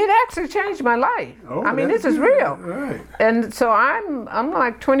 and it actually changed my life. Oh, I mean, this is real. Right. And so I'm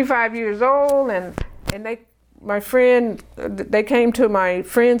like 25 years old, and they came to my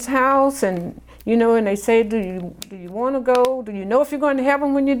friend's house, and and they say, do you want to go? Do you know if you're going to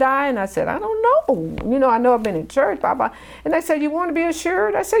heaven when you die? And I said, I don't know. I know I've been in church, blah, blah. And they said, you want to be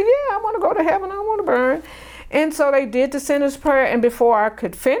assured? I said, yeah, I want to go to heaven. I don't want to burn. And so they did the sinner's prayer. And before I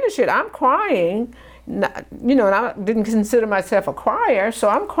could finish it, I'm crying. And I didn't consider myself a crier, so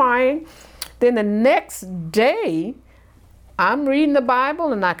I'm crying. Then the next day, I'm reading the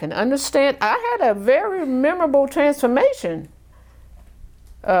Bible and I can understand. I had a very memorable transformation.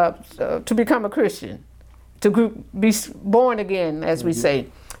 to become a Christian, to be born again, as we say.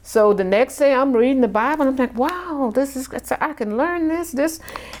 So the next day I'm reading the Bible and I'm like, wow, I can learn this.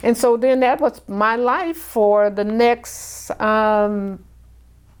 And so then that was my life for the next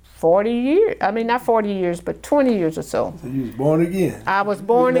 40 years. I mean, not 40 years, but 20 years or so. So you was born again. I was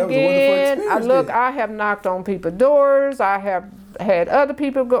born again. I have knocked on people's doors. I have had other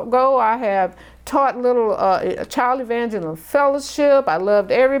people go. I have taught little child evangelism fellowship. I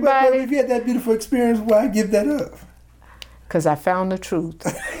loved everybody. But if you had that beautiful experience, why give that up? Because I found the truth.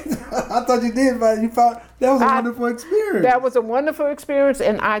 I thought you did, but you found that was a wonderful experience. That was a wonderful experience,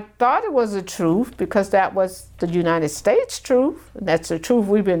 and I thought it was the truth because that was the United States truth. That's the truth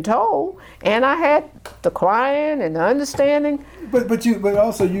we've been told. And I had the crying and the understanding. But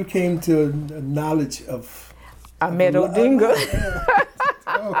also you came to a knowledge of. I met Odinga.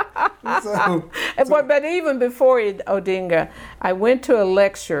 But even before Odinga, I went to a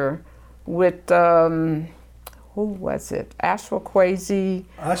lecture with. Who was it? Ashwa Kwesi.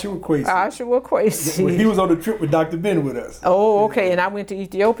 He was on the trip with Dr. Ben with us. Oh, okay. And I went to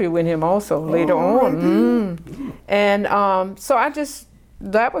Ethiopia with him also later on. And so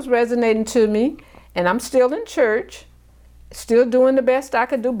that was resonating to me. And I'm still in church, still doing the best I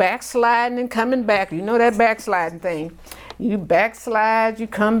could do, backsliding and coming back. You know that backsliding thing. You backslide, you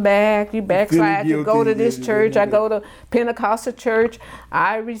come back, you backslide, you go to this church, I go to Pentecostal church,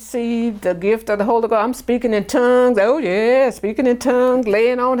 I received the gift of the Holy Ghost, I'm speaking in tongues, oh yeah, speaking in tongues,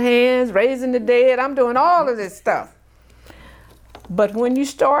 laying on hands, raising the dead, I'm doing all of this stuff. But when you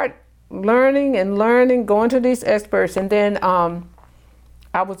start learning, going to these experts, and then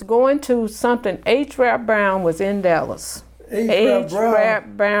I was going to something, H. Rap Brown was in Dallas. H. Rap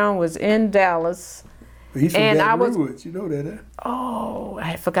Brown was in Dallas. But he's from Baton Rouge, you know that, huh? Oh,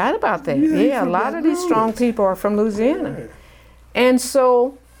 I forgot about that. Yeah, a lot of these strong people are from Louisiana. Yeah. And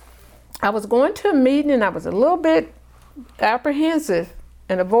so I was going to a meeting and I was a little bit apprehensive.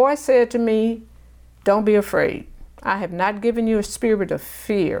 And a voice said to me, don't be afraid. I have not given you a spirit of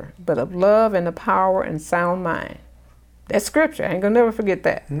fear, but of love and the power and sound mind. That's scripture. I ain't gonna never forget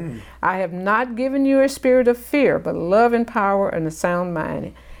that. I have not given you a spirit of fear, but love and power and a sound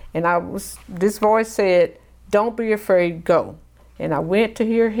mind. And this voice said, don't be afraid, go. And I went to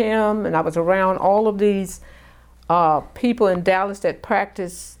hear him, and I was around all of these people in Dallas that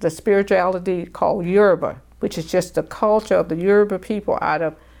practice the spirituality called Yoruba, which is just the culture of the Yoruba people out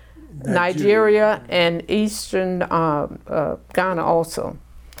of Nigeria and eastern Ghana also.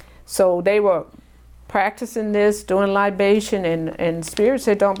 So they were practicing this, doing libation, and Spirit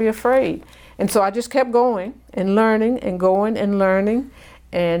said, don't be afraid. And so I just kept going and learning and going and learning.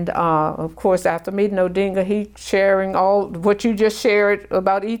 And of course, after meeting Odinga, he sharing all what you just shared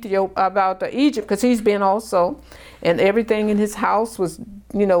about Egypt, because he's been also, and everything in his house was,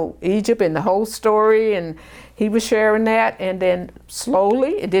 Egypt and the whole story, and he was sharing that. And then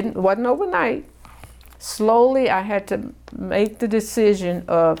slowly, it wasn't overnight. Slowly, I had to make the decision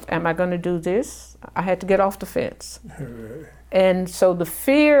of, am I going to do this? I had to get off the fence. And so the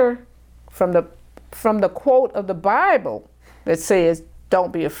fear from the quote of the Bible that says,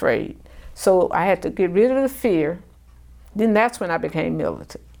 don't be afraid. So I had to get rid of the fear. Then that's when I became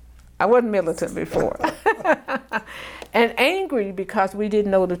militant. I wasn't militant before. And angry because we didn't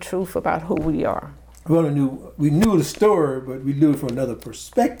know the truth about who we are. Well, we knew the story, but we knew it from another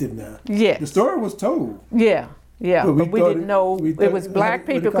perspective now. Yes. The story was told. Yeah. But we didn't know it was black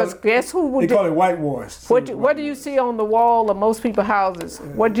people, because guess who would they call it whitewashed. What do you see on the wall of most people's houses?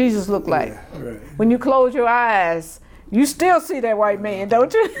 What Jesus looked like? Yeah, right. When you close your eyes, you still see that white man,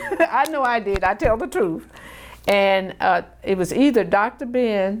 don't you? I know I did. I tell the truth. And it was either Dr.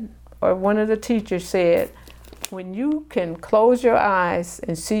 Ben or one of the teachers said, when you can close your eyes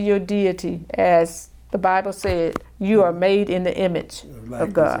and see your deity, as the Bible said, you are made in the image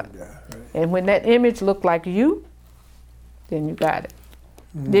of God. Right. And when that image looked like you, then you got it.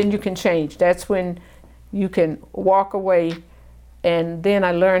 Then you can change. That's when you can walk away. And then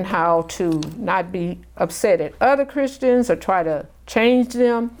I learned how to not be upset at other Christians or try to change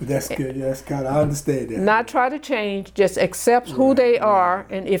them. That's good. That's kind of, I understand that. Not try to change, just accept who they are.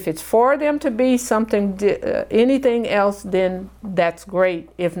 And if it's for them to be something, anything else, then that's great.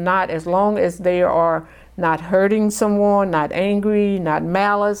 If not, as long as they are not hurting someone, not angry, not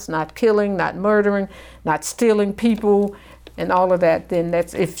malice, not killing, not murdering, not stealing people, and all of that, then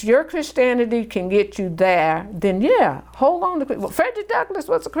that's, if your Christianity can get you there, then yeah, hold on to, Frederick Douglass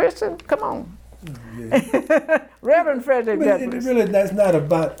was a Christian, come on. Reverend Frederick Douglass. Really, that's not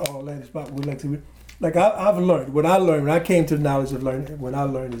about all that. It's about, like I've learned, what I learned, when I came to the knowledge of learning, what I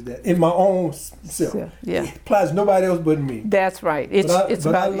learned is that in my own self, yeah, it applies to nobody else but me. that's right. It's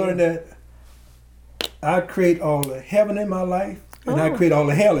but I about learned you. that I create all the heaven in my life, and I Oh. create all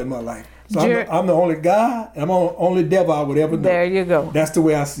the hell in my life. So Jer- I'm the only God, and I'm the only devil I would ever know. There you go. That's the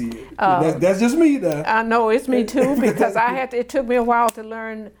way I see it. That's just me, though. I know it's me too, because it took me a while to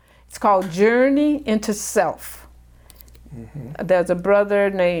learn. It's called Journey into Self. Mm-hmm. There's a brother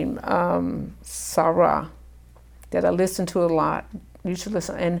named Sarah that I listen to a lot. You should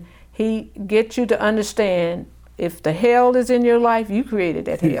listen. And he gets you to understand, if the hell is in your life, you created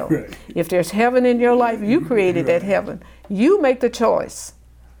that hell. Right. If there's heaven in your life, you created that heaven. You make the choice.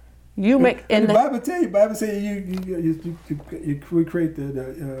 You make. And the Bible say you create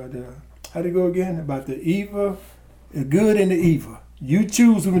the how to go again about the evil, the good and the evil. You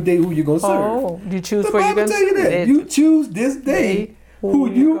choose who you're gonna serve. Oh, you choose The where you're Bible gonna tell you that. serve. You choose this day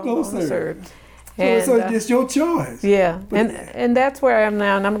who you gonna serve. And, So it's your choice. yeah, But- and that's where I am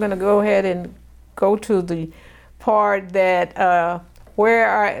now, and I'm going to go ahead and go to the part that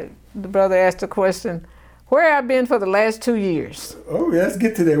the brother asked the question, where I've been for the last 2 years. Oh, let's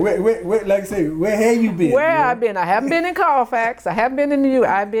get to that. Where, like I say, where have you been? Where I've been, I haven't been in Colfax, I haven't been in the U.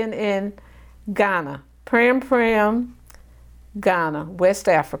 I've been in Ghana, Pram, Ghana, West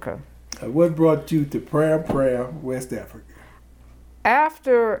Africa. What brought you to Pram, West Africa?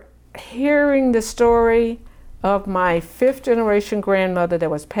 After hearing the story of my 5th generation grandmother that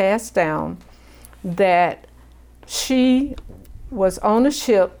was passed down, that she was on a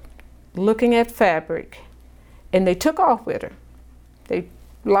ship looking at fabric, and they took off with her. They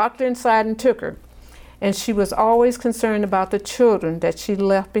locked her inside and took her. And she was always concerned about the children that she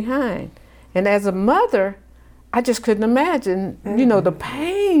left behind. And as a mother, I just couldn't imagine, the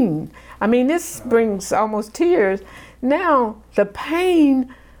pain. I mean, this brings almost tears. Now, the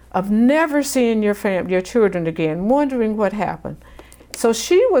pain of never seeing your children again, wondering what happened. So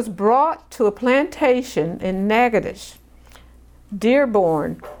she was brought to a plantation in Natchitoches,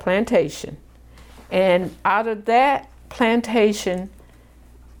 Dearborn Plantation. And out of that plantation,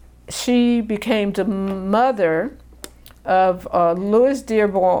 she became the mother of Louis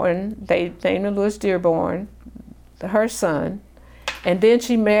Dearborn. They named him Louis Dearborn, her son. And then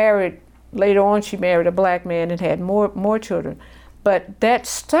later on she married a black man and had more children. But that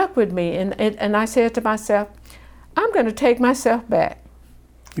stuck with me, and I said to myself, I'm going to take myself back.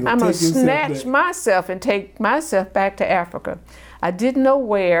 I'm going to snatch myself and take myself back to Africa. I didn't know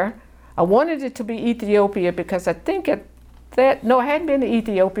where. I wanted it to be Ethiopia because I think I hadn't been to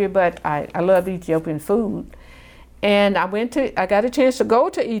Ethiopia, but I love Ethiopian food. And I got a chance to go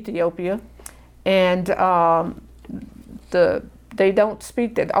to Ethiopia, and they don't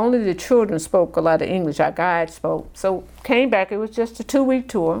speak that. Only the children spoke a lot of English. Our guide spoke. So came back. It was just a 2-week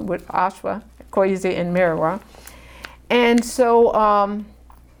tour with Ashwa, Kwesi, and Marawa. And so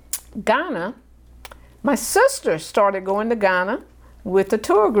Ghana, my sister started going to Ghana with the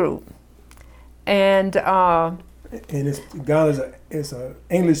tour group. And Ghana is a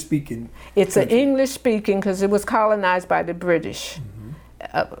English speaking. It's an English speaking because it was colonized by the British.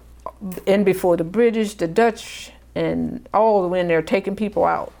 Mm-hmm. And before the British, the Dutch, and all when they're taking people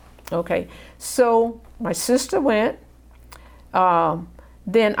out. Okay, so my sister went.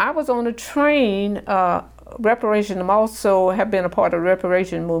 Then I was on a train. Reparation. I also have been a part of the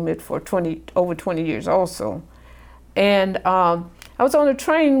reparation movement for over 20 years also. And I was on a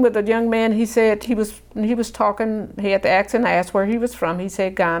train with a young man. He said he was talking. He had the accent. I asked where he was from. He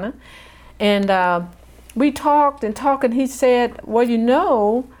said Ghana, and we talked and he said, well, you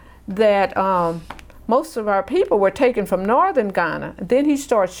know that most of our people were taken from northern Ghana. And then he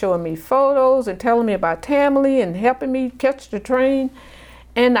started showing me photos and telling me about Tamale and helping me catch the train.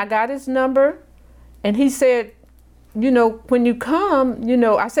 And I got his number, and he said, when you come,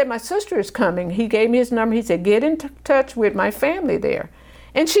 I said, my sister is coming. He gave me his number. He said, get in touch with my family there.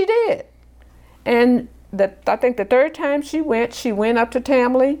 And she did. And I think the third time she went up to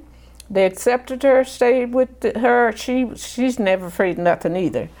Tamale. They accepted her, stayed with her. She's never afraid of nothing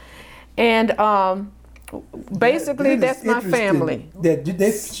either. And basically, that's my family.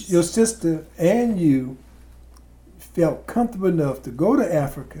 That your sister and you felt comfortable enough to go to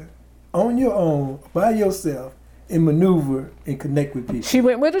Africa on your own, by yourself, and maneuver and connect with people. She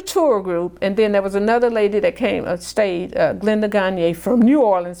went with a tour group, and then there was another lady that came, stayed, Glenda Gagne from New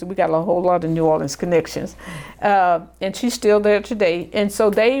Orleans. We got a whole lot of New Orleans connections. And she's still there today. And so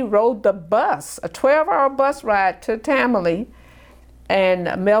they rode the bus, a 12-hour bus ride to Tamale. And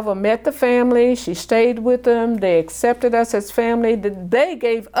Melva met the family. She stayed with them. They accepted us as family. They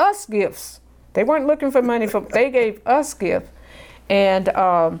gave us gifts. They weren't looking for money. They gave us gifts. And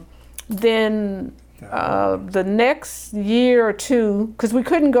then The next year or two, because we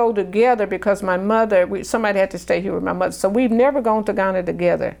couldn't go together because my mother, somebody had to stay here with my mother, so we've never gone to Ghana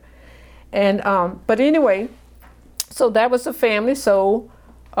together. And but anyway, so that was the family. So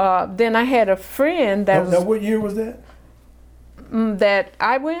then I had a friend that Now what year was that? That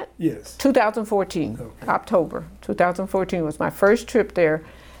I went? Yes. 2014, Okay. October 2014 was my first trip there,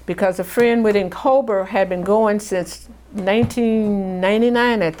 because a friend within Coburg had been going since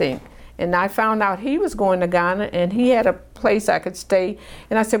 1999, I think. And I found out he was going to Ghana and he had a place I could stay.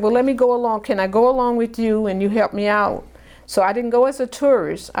 And I said, well, let me go along. Can I go along with you and you help me out? So I didn't go as a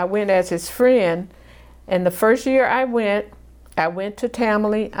tourist. I went as his friend. And the first year I went to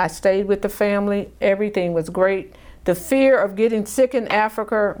Tamale. I stayed with the family. Everything was great. The fear of getting sick in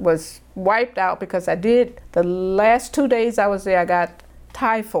Africa was wiped out, because the last 2 days I was there, I got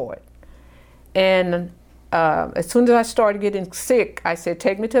typhoid. And as soon as I started getting sick, I said,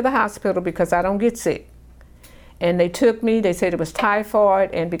 take me to the hospital because I don't get sick. And they took me, they said it was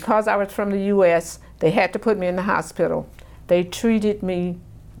typhoid, and because I was from the US, they had to put me in the hospital. They treated me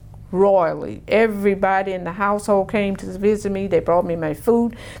royally. Everybody in the household came to visit me. They brought me my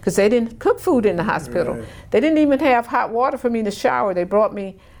food, because they didn't cook food in the hospital. Right. They didn't even have hot water for me to shower. They brought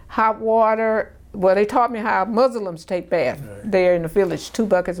me hot water. Well, they taught me how Muslims take bath there in the village, 2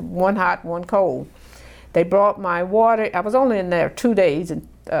 buckets, 1 hot, 1 cold. They brought my water. I was only in there 2 days and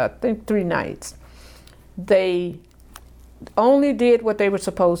I think 3 nights. They only did what they were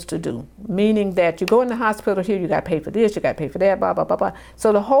supposed to do, meaning that you go in the hospital here, you got to pay for this, you got to pay for that, blah, blah, blah, blah.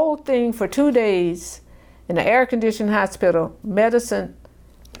 So the whole thing for 2 days in the air-conditioned hospital, medicine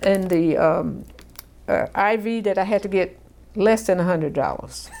and the IV that I had to get less than $100.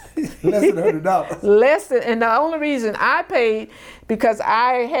 Less than $100. Less than, and the only reason I paid because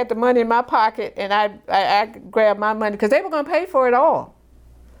I had the money in my pocket and I grabbed my money because they were going to pay for it all.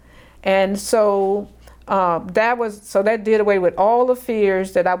 And so that did away with all the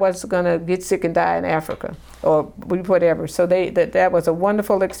fears that I was going to get sick and die in Africa or whatever. So that was a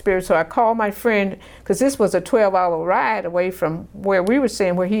wonderful experience. So I called my friend, because this was a 12-hour ride away from where we were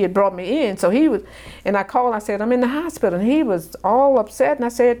staying, where he had brought me in. So and I called, I said, I'm in the hospital. And he was all upset. And I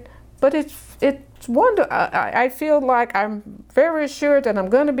said, but it's wonderful. I feel like I'm very assured that I'm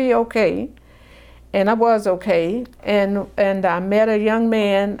going to be okay. And I was okay. And I met a young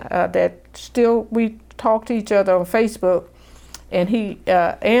man that still, we talk to each other on Facebook, and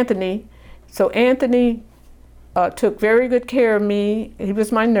Anthony. So Anthony took very good care of me. He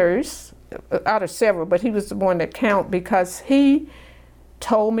was my nurse, out of several, but he was the one that counted, because he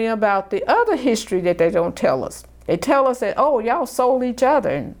told me about the other history that they don't tell us. They tell us that, oh, y'all sold each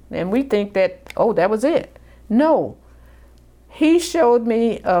other, and we think that, oh, that was it. No. He showed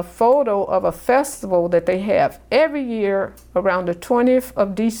me a photo of a festival that they have every year around the 20th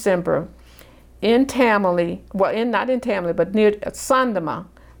of December in Tamale, not in Tamale, but near Sandama.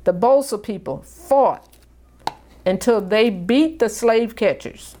 The Bosa people fought until they beat the slave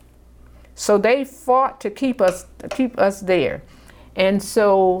catchers. So they fought to keep us there. And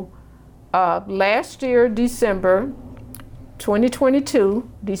so last year, December 2022,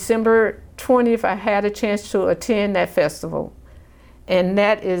 December 20th, I had a chance to attend that festival. And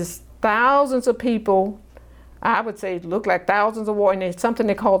that is thousands of people. I would say it looked like thousands of war, and it's something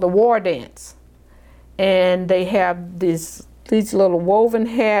they call the war dance. And they have these little woven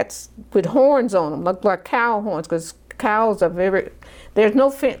hats with horns on them, look like cow horns, because cows are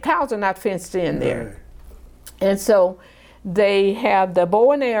cows are not fenced in there. Right. And so they have the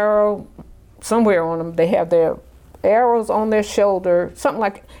bow and arrow somewhere on them. They have their arrows on their shoulder, something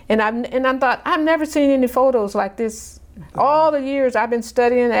like. And I thought, I've never seen any photos like this. All the years I've been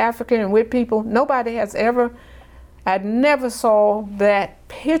studying Africa and with people, nobody has ever. I never saw that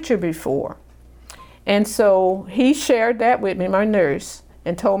picture before. And so he shared that with me, my nurse,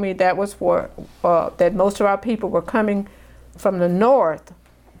 and told me that was that most of our people were coming from the north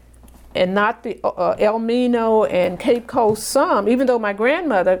and not the El Mino and Cape Coast some, even though my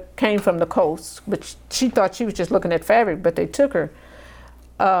grandmother came from the coast, but she thought she was just looking at fabric, but they took her.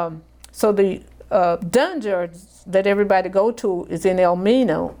 So the dungeon that everybody go to is in El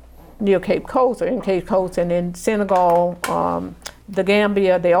Mino, near Cape Coast, or in Cape Coast, and in Senegal, the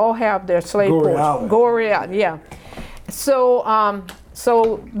Gambia, they all have their slave ports. Gorée Island, yeah.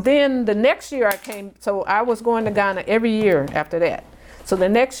 So then the next year I came, so I was going to Ghana every year after that. So the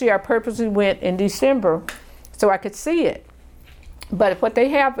next year I purposely went in December so I could see it. But what they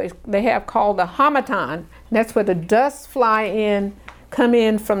have called the Hamatan, that's where the dust come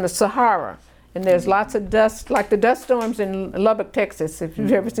in from the Sahara. And there's lots of dust, like the dust storms in Lubbock, Texas, if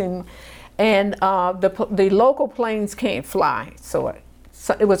you've ever seen. And the local planes can't fly. So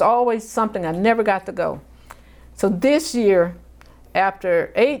it was always something. I never got to go. So this year,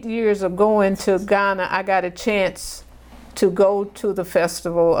 after 8 years of going to Ghana, I got a chance to go to the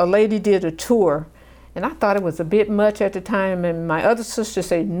festival. A lady did a tour, and I thought it was a bit much at the time, and my other sister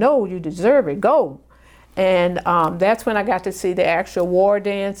said, no, you deserve it, go. And that's when I got to see the actual war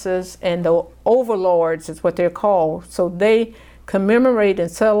dances, and the overlords is what they're called. So they commemorate and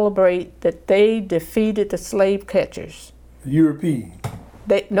celebrate that they defeated the slave catchers. European.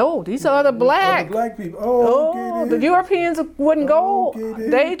 No, these are the black. The black people. Oh, okay, the Europeans wouldn't go. Okay,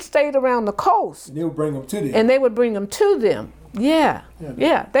 they stayed around the coast. And they would bring them to them. And they would bring them to them. Yeah.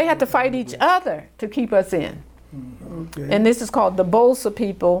 They had to fight each other to keep us in. Okay. And this is called the Bolsa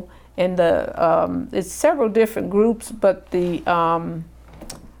people. And it's several different groups, but the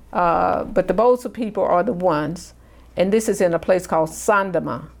Bolsa people are the ones. And this is in a place called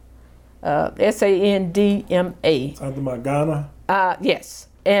Sandama, Sandma. Sandama, Ghana. Yes,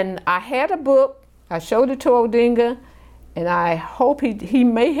 and I had a book. I showed it to Odinga, and I hope he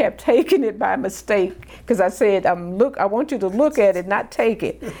may have taken it by mistake, because I said, I want you to look at it, not take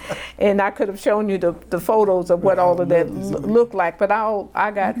it. And I could have shown you the photos of what all of that looked like, but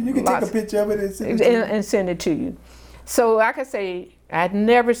I got you can take a picture of it and send it to you. So like I say, I'd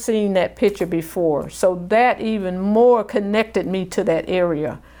never seen that picture before, so that even more connected me to that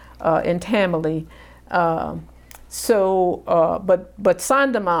area in Tamale. But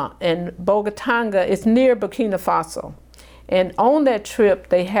Sandama and Bogatanga is near Burkina Faso, and on that trip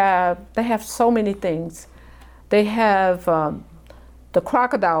they have so many things. They have the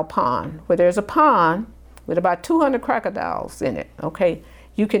crocodile pond, where there's a pond with about 200 crocodiles in it. Okay,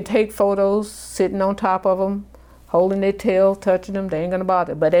 you can take photos sitting on top of them, holding their tail, touching them. They ain't gonna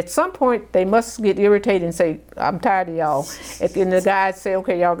bother. But at some point they must get irritated and say, I'm tired of y'all. And the guys say,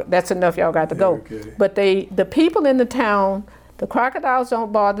 okay, y'all, that's enough, y'all got to go. Okay. But the people in the town, the crocodiles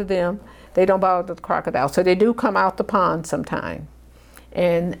don't bother them. They don't bother the crocodiles. So they do come out the pond sometime.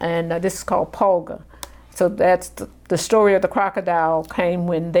 And this is called Polga. So that's the story of the crocodile came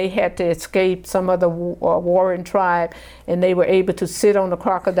when they had to escape some other warring tribe, and they were able to sit on the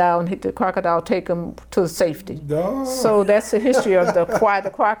crocodile and the crocodile take them to safety. Oh. So that's the history of the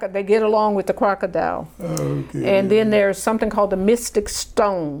crocodile. They get along with the crocodile. Okay. And then there's something called the Mystic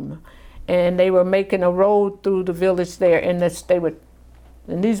Stone, and they were making a road through the village there, and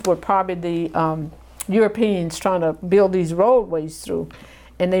these were probably the Europeans trying to build these roadways through,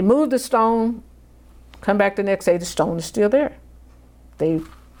 and they moved the stone. Come back the next day, the stone is still there. They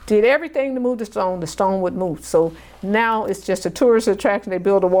did everything to move the stone would move. So now it's just a tourist attraction. They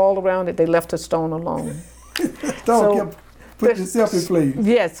built a wall around it, they left the stone alone. Kept putting itself in place.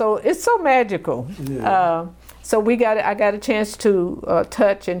 Yeah, so it's so magical. Yeah. So I got a chance to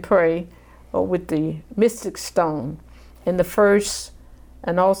touch and pray with the mystic stone. And the first,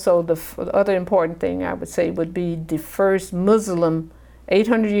 and also the other important thing I would say would be the first Muslim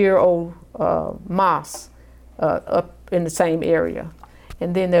 800-year-old mosque up in the same area.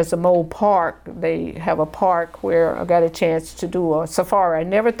 And then there's a Mole Park. They have a park where I got a chance to do a safari.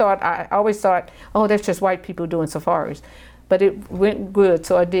 I always thought, oh, that's just white people doing safaris. But it went good,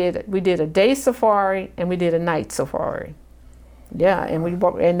 so we did a day safari and we did a night safari. Yeah,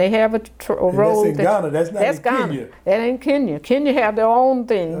 and they have a road. That's in Ghana, that's not in Ghana. Kenya. That ain't Kenya. Kenya have their own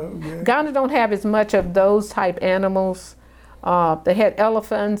thing. Okay. Ghana don't have as much of those type animals. They had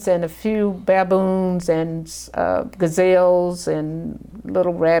elephants and a few baboons and gazelles and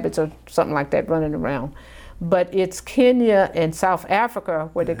little rabbits or something like that running around. But it's Kenya and South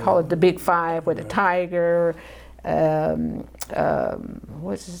Africa where they call it the Big Five, where the tiger, the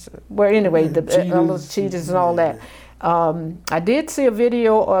cheetahs and all that. I did see a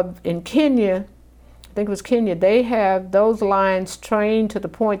video of in Kenya, I think it was Kenya, they have those lions trained to the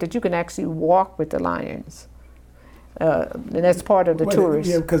point that you can actually walk with the lions. And that's part of the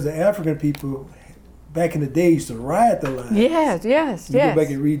tourists. Yeah, because the African people back in the day used to ride the lions. Yes. You go back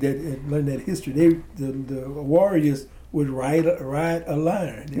and read that and learn that history. The warriors would ride a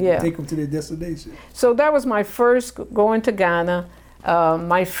lion. They would take them to their destination. So that was my first going to Ghana.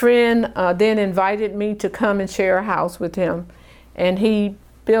 My friend then invited me to come and share a house with him, and he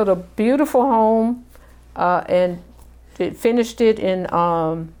built a beautiful home and finished it in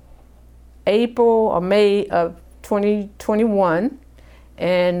April or May of 2021,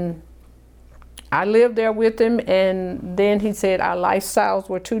 and I lived there with him, and then he said our lifestyles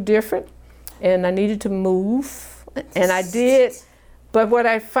were too different and I needed to move, and I did. But what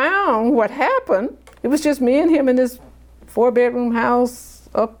happened, it was just me and him in this 4-bedroom house,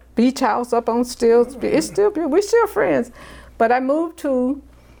 beach house up on stilts. It's still, we're still friends. But I moved to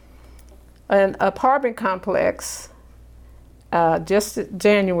an apartment complex just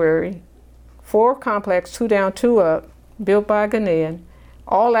January, 4 complex, 2 down, 2 up, built by a Ghanaian,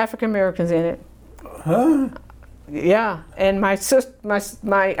 all African Americans in it. Huh? Yeah, and my sister,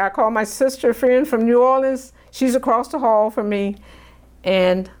 I call my sister friend from New Orleans. She's across the hall from me,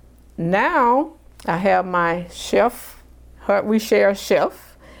 and now I have my chef. We share a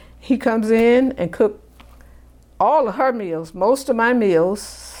chef. He comes in and cook all of her meals, most of my meals.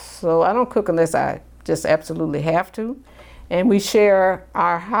 So I don't cook unless I just absolutely have to. And we share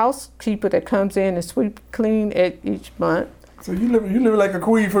our housekeeper that comes in and sweep clean each month. So you live like a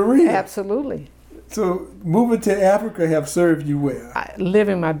queen for real. Absolutely. So moving to Africa have served you well.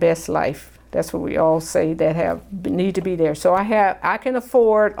 Living my best life. That's what we all say that need to be there. So I can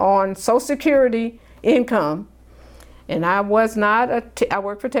afford on Social Security income, and I was not I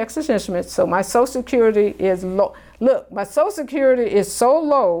work for Texas Instruments, so my Social Security is low. Look, my Social Security is so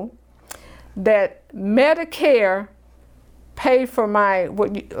low that Medicare pay for my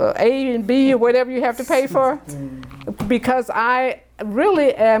A and B or whatever you have to pay for, because I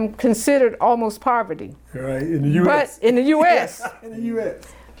really am considered almost poverty. Right, in the U.S. But in the U.S. In the U.S.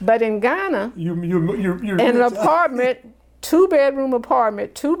 But in Ghana, you're in an apartment, 2-bedroom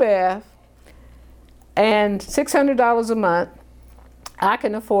apartment, 2 bath, and $600 a month, I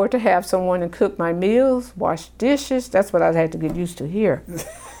can afford to have someone to cook my meals, wash dishes. That's what I had to get used to here.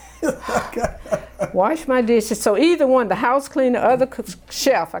 Wash my dishes. So either one, the house cleaner, other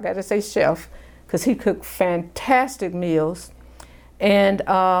chef, I got to say chef, because he cooked fantastic meals. And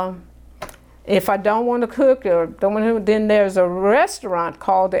if I don't want to cook or don't want to, then there's a restaurant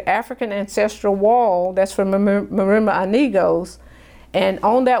called the African Ancestral Wall. That's from Marimba Anigos. And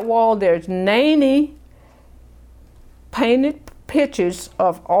on that wall, there's 90 painted pictures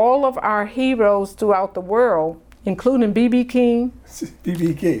of all of our heroes throughout the world, including B.B. King.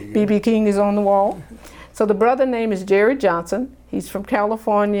 B.B. King. B.B. King is on the wall. So the brother name is Jerry Johnson. He's from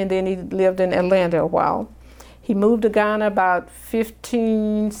California, and then he lived in Atlanta a while. He moved to Ghana about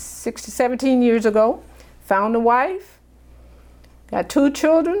 17 years ago, found a wife, got 2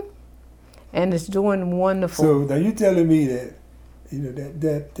 children, and is doing wonderful. So now you're telling me that,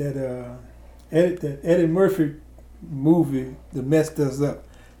 that Eddie Murphy movie, The Messed Us Up,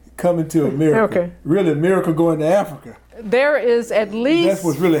 Coming to America. Okay. Really, America going to Africa. There is at least That's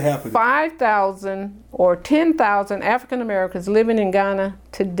what's really happening. 5,000 or 10,000 African Americans living in Ghana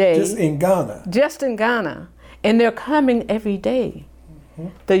today. Just in Ghana. Just in Ghana. And they're coming every day. Mm-hmm.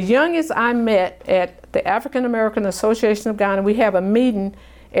 The youngest I met at the African American Association of Ghana, we have a meeting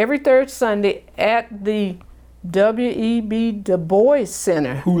every 3rd Sunday at the W.E.B. Du Bois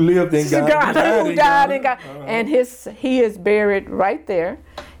Center. Who lived in Ghana. Who died in Ghana. Uh-huh. And he is buried right there.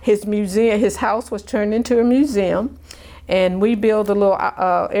 His museum, his house was turned into a museum. And we build a little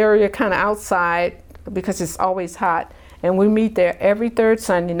area kind of outside because it's always hot. And we meet there every 3rd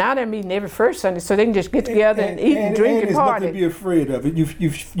Sunday. Now they're meeting every 1st Sunday, so they can just get together and eat and drink and party. Nothing to be afraid of it. You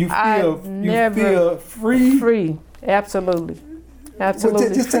feel free. Free, absolutely. Well,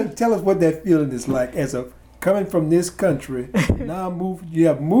 just tell us what that feeling is like as a coming from this country. Now you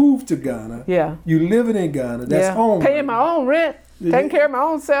have moved to Ghana. Yeah. You living in Ghana. That's home. Paying my own rent. Taking care of my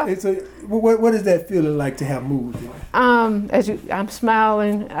own self. What is that feeling like to have moved there? I'm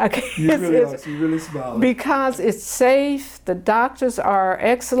smiling. You really smiling. Because it's safe. The doctors are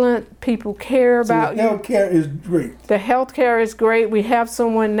excellent. People care about you. The health care is great. The health care is great. We have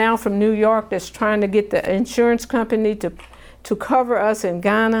someone now from New York that's trying to get the insurance company to cover us in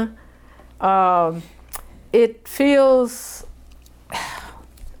Ghana. It feels,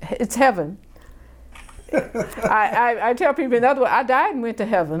 it's heaven. I tell people, in other words, I died and went to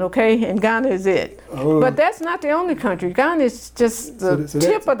heaven, okay? And Ghana is it. Oh. But that's not the only country. Ghana is just the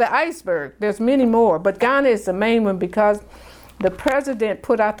tip of the iceberg. There's many more, but Ghana is the main one because the president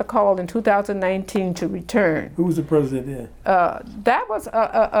put out the call in 2019 to return. Who was the president then? That was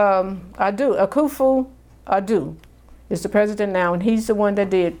Akufo Addo is the president now, and he's the one that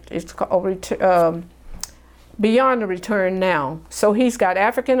did. It's called Beyond the Return Now. So he's got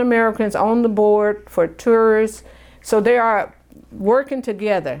African Americans on the board for tourists. So they are working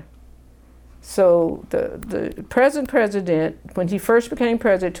together. So the present president, when he first became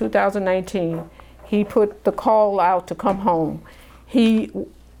president, 2019, he put the call out to come home.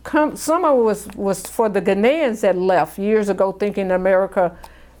 Some of it was for the Ghanaians that left years ago, thinking America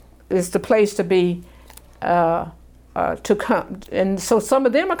is the place to be, to come. And so some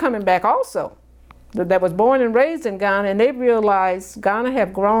of them are coming back also. That was born and raised in Ghana, and they realized Ghana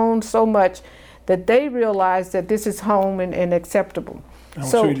have grown so much that they realized that this is home and acceptable. I'll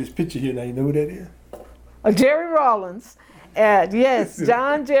show you this picture here now. You know who that is? Jerry Rawlins. Yes,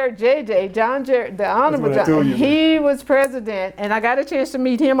 John Jerry, JJ, John Jerry, the Honorable John. He was president, and I got a chance to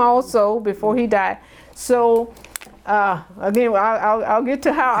meet him also before he died. So, again, I'll get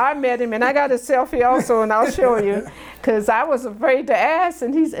to how I met him, and I got a selfie also, and I'll show you, because I was afraid to ask,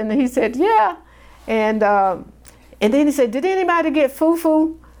 and he said, yeah, and then he said, did anybody get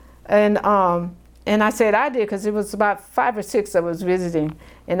fufu? And I said I did, because it was about 5 or 6 that was visiting,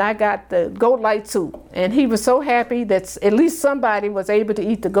 and I got the goat light soup, and he was so happy that at least somebody was able to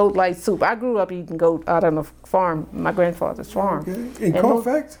eat the goat light soup. I grew up eating goat out on a farm, my grandfather's farm. Okay. In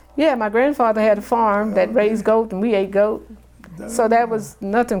Colfax? Yeah, my grandfather had a farm that raised goat, and we ate goat. So that was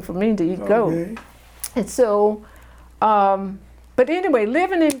nothing for me to eat goat. And so, but anyway,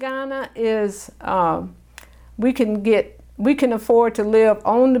 living in Ghana is, we can afford to live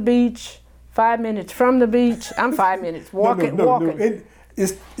on the beach, 5 minutes from the beach. I'm 5 minutes walking. No.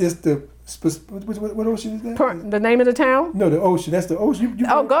 It's the what ocean is that? The name of the town? No, the ocean. That's the ocean.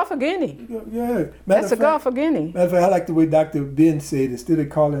 Gulf of Guinea. Yeah. That's the Gulf of Guinea. Matter of fact, I like the way Dr. Ben said, instead of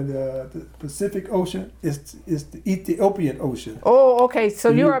calling the Pacific Ocean, it's the Ethiopian Ocean. Oh, okay. So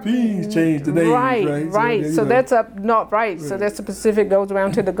the you're Europeans changed the name, right. So that's up north, right? So that's the Pacific, goes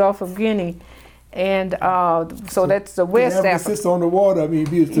around to the Gulf of Guinea. And so that's the West Africa. Sits on the water. I mean,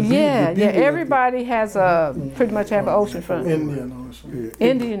 everybody has pretty much have an ocean front. Indian Ocean.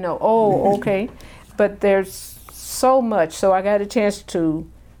 Indian, okay. But there's so much. So I got a chance to.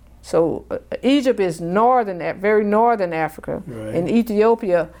 So Egypt is very northern Africa, and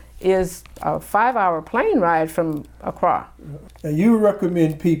Ethiopia is a 5-hour plane ride from Accra. And you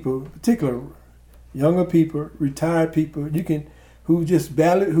recommend people, particularly younger people, retired people, who just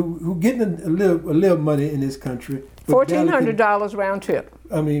who getting a little money in this country. $1,400 round trip.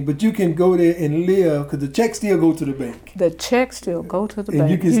 I mean, but you can go there and live, because the checks still go to the bank. The checks still go to the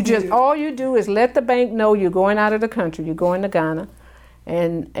bank. All you do is let the bank know you're going out of the country. You're going to Ghana,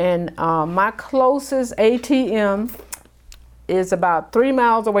 and my closest ATM is about 3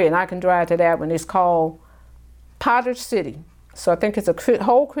 miles away, and I can drive to that one. It's called Potter City. So I think it's a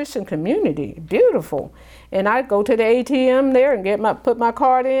whole Christian community, beautiful. And I go to the ATM there and put my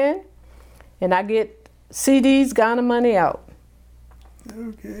card in, and I get CDs, Ghana money out.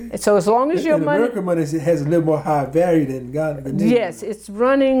 Okay. And so as long as your money, American money has a little more high value than Ghana. Yes, it's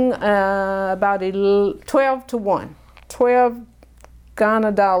running about 12 to 1, 12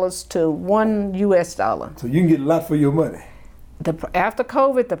 Ghana dollars to $1 US. So you can get a lot for your money. After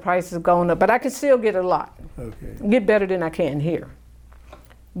COVID, the price has gone up, but I can still get a lot. Okay. Get better than I can here.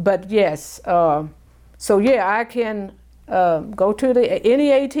 But yes, I can go to any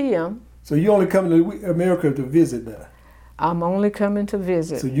ATM. So you only come to America to visit now? I'm only coming to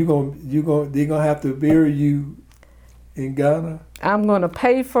visit. So they're gonna have to bury you in Ghana? I'm gonna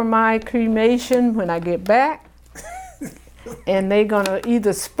pay for my cremation when I get back, and they're gonna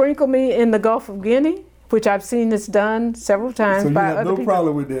either sprinkle me in the Gulf of Guinea, which I've seen this done several times by other people. So you have no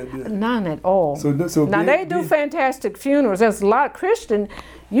problem with that? Yeah. None at all. Now they do fantastic funerals. There's a lot of Christian.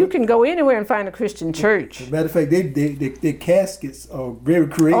 You can go anywhere and find a Christian church. As a matter of fact, their caskets are very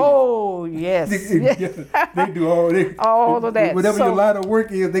creative. Oh, yes. They do all of that. Whatever your line of work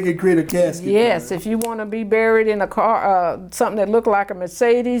is, they can create a casket. Yes, if you want to be buried in a car, something that looked like a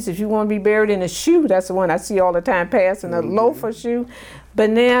Mercedes, if you want to be buried in a shoe, that's the one I see all the time passing, a loafer shoe.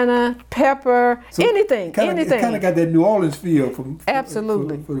 Banana, pepper, anything. It kind of got that New Orleans feel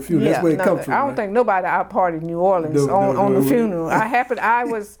absolutely for the funeral. That's where it comes from. I don't think nobody out-partied New Orleans on the funeral. I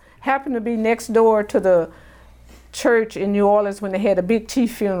happened to be next door to the church in New Orleans when they had a Big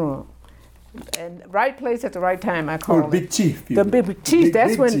Chief funeral. And right place at the right time, I call it. Big Chief funeral. The Big Chief.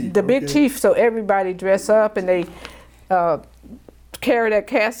 That's when the Big Chief. So everybody dress up and they carry that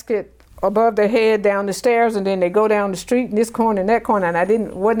casket above their head down the stairs, and then they go down the street in this corner and that corner, and I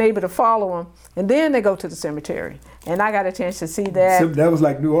wasn't able to follow them. And then they go to the cemetery, and I got a chance to see that. So that was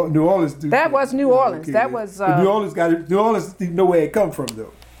like New Orleans. That was New Orleans. Okay, that was. New Orleans didn't know where it come from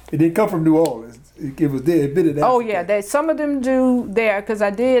though. It didn't come from New Orleans. It was there. It been in Africa. Oh yeah, some of them do there, because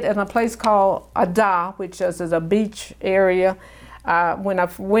I did in a place called Ada, which is a beach area. When I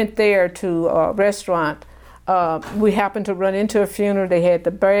went there to a restaurant. We happened to run into a funeral. They had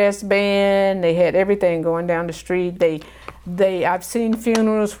the brass band. They had everything going down the street. I've seen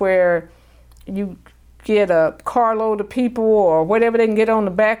funerals where you get a carload of people or whatever they can get on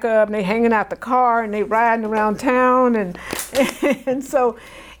the back of, and they hanging out the car and they riding around town, and so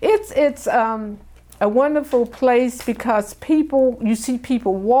it's a wonderful place, because you see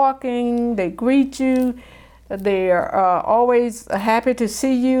people walking, they greet you. They are always happy to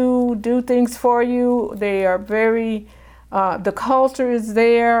see you, do things for you. They are very The culture is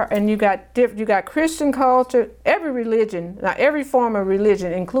there, and you got Christian culture, every religion, now every form of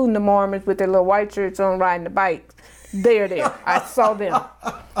religion, including the Mormons with their little white shirts on riding the bikes. They're there. I saw them.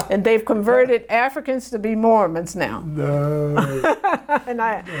 And they've converted Africans to be Mormons now. No.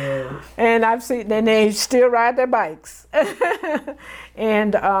 and I've seen, and they still ride their bikes.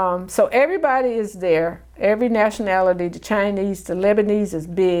 And so everybody is there. Every nationality, the Chinese, the Lebanese is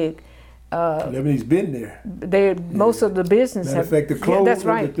big. Lebanese been there. Most of the business. Matter of fact, the clothes, that's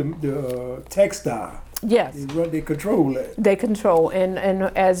right. the textile. Yes. They control that. They control. And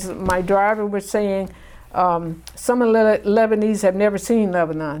as my driver was saying, some of the Lebanese have never seen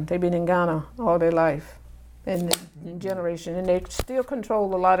Lebanon. They've been in Ghana all their life, and in generation, and they still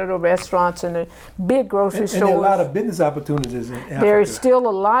control a lot of the restaurants and the big grocery stores. And there are a lot of business opportunities in Africa. There is still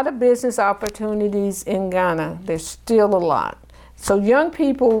a lot of business opportunities in Ghana. There's still a lot. So young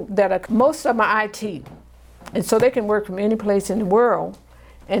people most of them are IT, and so they can work from any place in the world,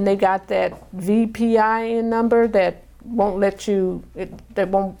 and they got that VPIN number that won't that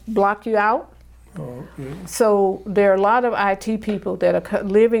won't block you out. Oh, okay. So there are a lot of IT people that are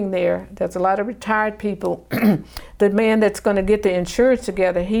living there. There's a lot of retired people. The man that's going to get the insurance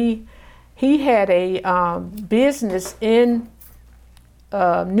together, he had a business in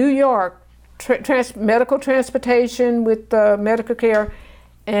New York, medical transportation with medical care,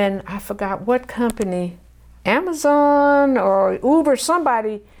 and I forgot what company, Amazon or Uber,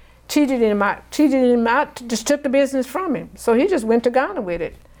 somebody cheated him out, just took the business from him. So he just went to Ghana with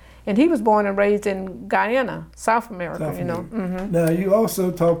it. And he was born and raised in Guyana, South America, Mm-hmm. Now, you also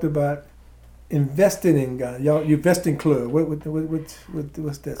talked about investing in Ghana, your investing club.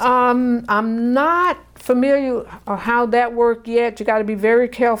 What's that? I'm not familiar with how that worked yet. You got to be very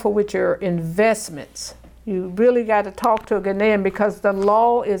careful with your investments. You really got to talk to a Ghanaian because the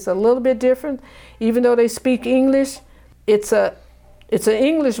law is a little bit different. Even though they speak English, it's an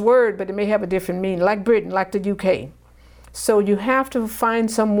English word, but it may have a different meaning, like Britain, like the UK. So you have to find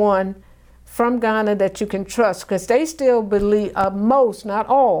someone from Ghana that you can trust, because they still believe, most, not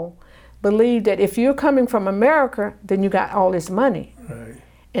all, believe that if you're coming from America, then you got all this money. Right.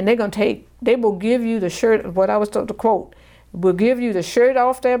 And they will give you the shirt, what I was told to quote, will give you the shirt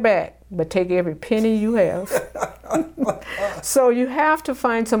off their back, but take every penny you have. So you have to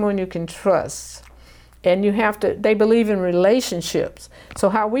find someone you can trust. And they believe in relationships. So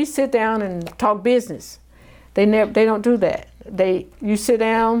how we sit down and talk business, they don't do that. You sit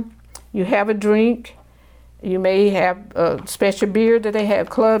down, you have a drink, you may have a special beer that they have,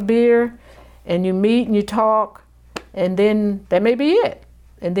 club beer, and you meet and you talk, and then that may be it.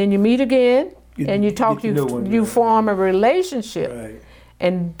 And then you meet again, and you talk, you form a relationship, right.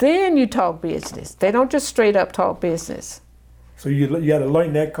 And then you talk business. They don't just straight up talk business. So you got to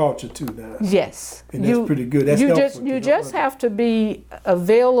learn that culture too now. Yes. And that's pretty good. That's helpful. You just have to be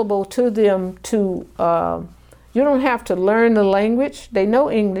available to them to, you don't have to learn the language. They know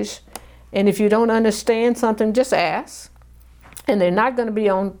English. And if you don't understand something, just ask. And they're not going to be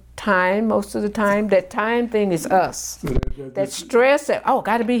on time most of the time. That time thing is us. So that stress that,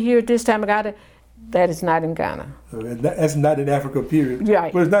 got to be here at this time, that is not in Ghana. So that's not in Africa, period.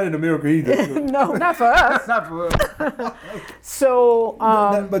 Right. But it's not in America either. No, not for us. Not for us. So.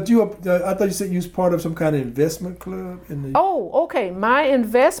 But I thought you said you was part of some kind of investment club in the. Oh, okay. My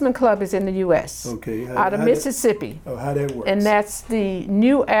investment club is in the U.S. Okay. Out of Mississippi. How that works? And that's the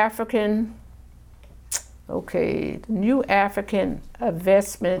New African. Okay, the New African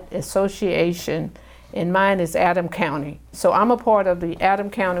Investment Association, and mine is Adams County. So I'm a part of the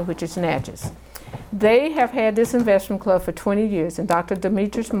Adams County, which is Natchez. They have had this investment club for 20 years, and Dr.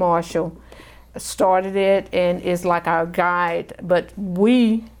 Demetrius Marshall started it and is like our guide. But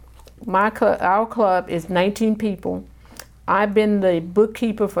our club is 19 people. I've been the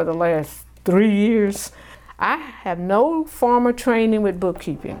bookkeeper for the last 3 years. I have no formal training with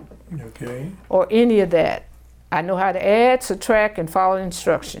bookkeeping. Okay. Or any of that. I know how to add, subtract, and follow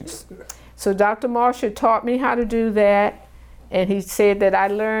instructions. So Dr. Marshall taught me how to do that, and he said that I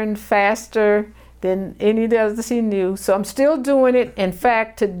learned faster than any of the others he knew. So I'm still doing it. In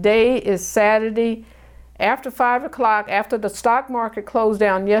fact, today is Saturday. After 5 o'clock, after the stock market closed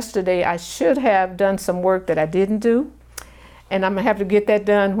down yesterday, I should have done some work that I didn't do. And I'm gonna have to get that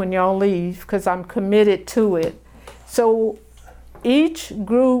done when y'all leave, because I'm committed to it. So each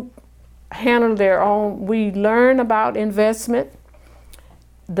group handle their own. We learn about investment.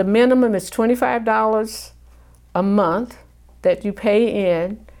 The minimum is $25 a month that you pay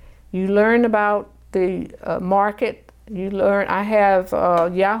in. You learn about the market. I have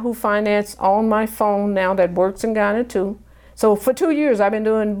Yahoo Finance on my phone now that works in Ghana too. So for 2 years I've been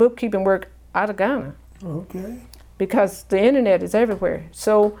doing bookkeeping work out of Ghana. Okay. because the internet is everywhere.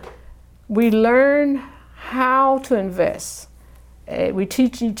 So we learn how to invest. We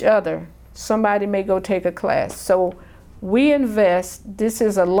teach each other. Somebody may go take a class. So we invest. This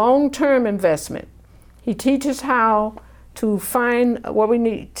is a long-term investment. He teaches how to find what we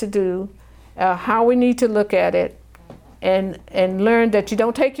need to do, how we need to look at it, and learn that you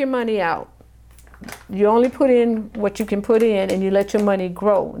don't take your money out. You only put in what you can put in, and you let your money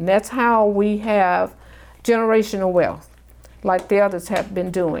grow. And that's how we have generational wealth, like the others have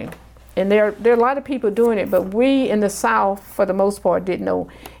been doing. And there are a lot of people doing it, but we in the South, for the most part, didn't know.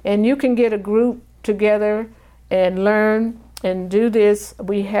 And you can get a group together and learn and do this.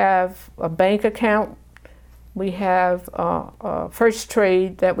 We have a bank account. We have First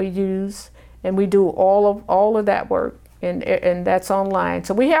Trade that we use, and we do all of that work, and that's online.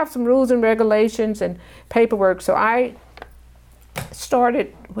 So we have some rules and regulations and paperwork. So I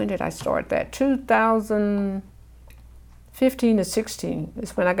started, when did I start that? 2015 to 16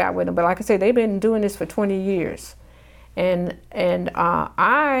 is when I got with them. But like I say, they've been doing this for 20 years. And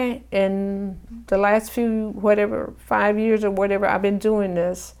I, in the last few, 5 years or whatever, I've been doing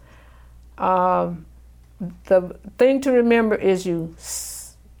this. The thing to remember is you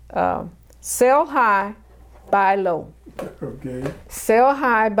sell high, buy low. Okay. Sell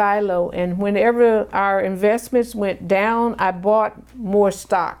high, buy low. And whenever our investments went down, I bought more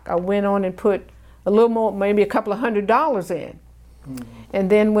stock. I went on and put a little more, maybe a couple of $100s in. Mm-hmm. And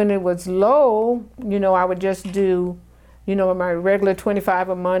then when it was low, I would just do, my regular 25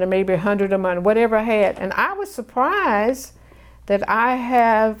 a month or maybe 100 a month, whatever I had. And I was surprised that I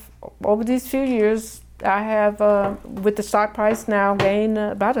have, over these few years, I have, with the stock price now, gained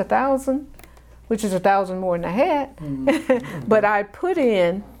about 1,000, which is 1,000 more than I had. Mm-hmm. But I put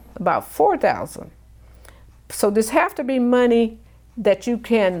in about 4,000. So this have to be money that you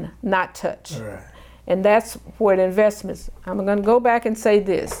can not touch. Right. And that's where the investments. I'm going to go back and say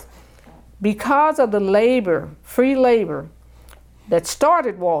this. Because of the labor, free labor, that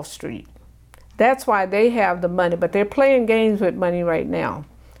started Wall Street, that's why they have the money. But they're playing games with money right now.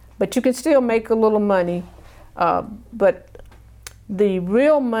 But you can still make a little money. But the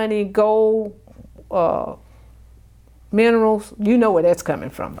real money, gold, minerals, where that's coming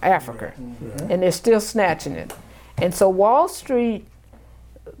from, Africa. Mm-hmm. And they're still snatching it. And so Wall Street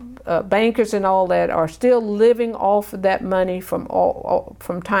bankers and all that are still living off of that money from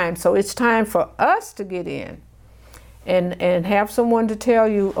time. So it's time for us to get in and have someone to tell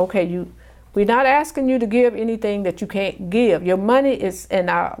you, okay, we're not asking you to give anything that you can't give. Your money is, and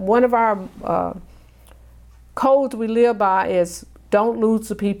one of our codes we live by is don't lose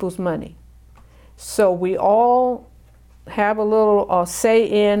the people's money. So we all have a little say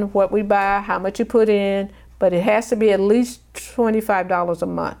in what we buy, how much you put in, but it has to be at least $25 a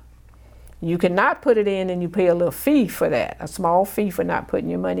month. You cannot put it in and you pay a little fee for that, a small fee for not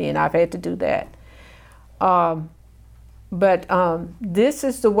putting your money in. I've had to do that. But this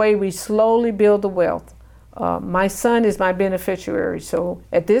is the way we slowly build the wealth. My son is my beneficiary, so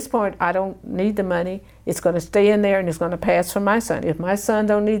at this point I don't need the money. It's going to stay in there and it's going to pass from my son. If my son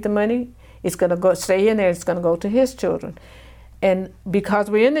don't need the money, it's going to stay in there. It's going to go to his children. And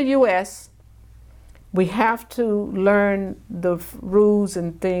because we're in the U.S., we have to learn the rules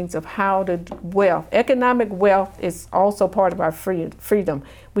and things of how to wealth. Economic wealth is also part of our freedom.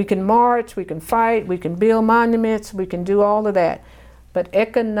 We can march, we can fight, we can build monuments, we can do all of that. But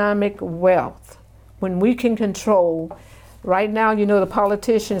economic wealth, when we can control, right now, the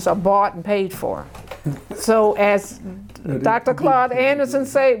politicians are bought and paid for. So as Dr. Claude Anderson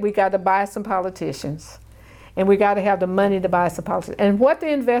said, we got to buy some politicians. And we got to have the money to buy some politicians. And what the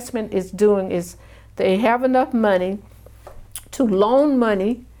investment is doing is they have enough money to loan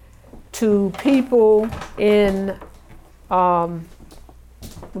money to people in,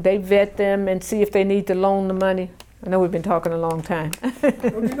 they vet them and see if they need to loan the money. I know we've been talking a long time.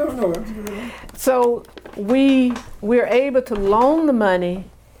 No. So we're able to loan the money.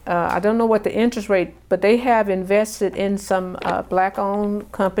 I don't know what the interest rate, but they have invested in some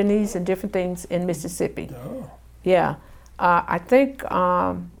black-owned companies and different things in Mississippi. Oh. Yeah. I think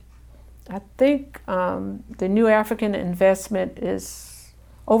the New African investment is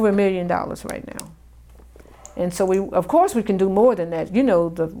over $1 million right now. And so of course we can do more than that.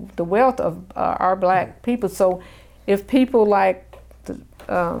 The wealth of our black people. So if people like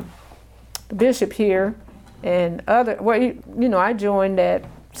the bishop here and other, I joined at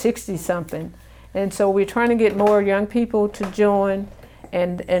 60 something. And so we're trying to get more young people to join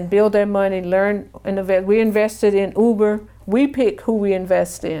and build their money, learn, and invest. We invested in Uber. We pick who we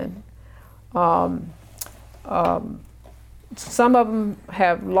invest in. Some of them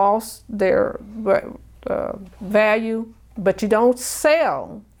have lost their value, but you don't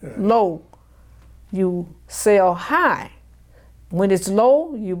sell low. You sell high. When it's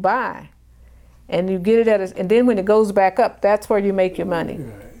low, you buy, and you get it and then when it goes back up, that's where you make your money.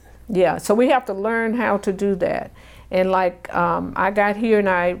 Right. Yeah, so we have to learn how to do that. And like I got here and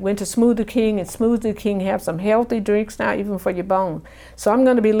I went to Smoothie King, and Smoothie King have some healthy drinks now, even for your bone. So I'm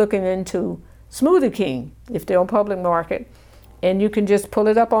going to be looking into Smoothie King if they're on public market, and you can just pull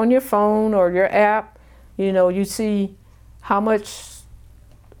it up on your phone or your app. You know, you see how much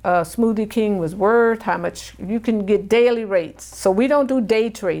Smoothie King was worth, how much you can get daily rates. So we don't do day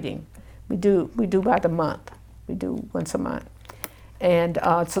trading. We do by the month. We do once a month. And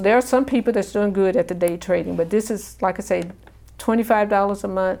so there are some people that's doing good at the day trading, but this is, like I say, $25 a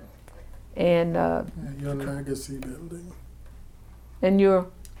month. And your legacy building. And you're?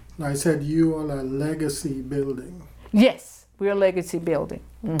 I said you are a legacy building. Yes, we're a legacy building.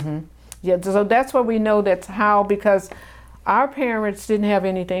 Mm-hmm. Yeah, so that's what we know. That's how, because our parents didn't have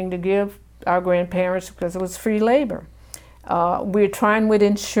anything to give our grandparents because it was free labor. We're trying with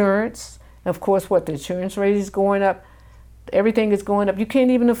insurance. Of course, the insurance rate is going up. Everything is going up. You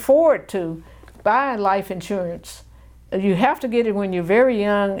can't even afford to buy life insurance. You have to get it when you're very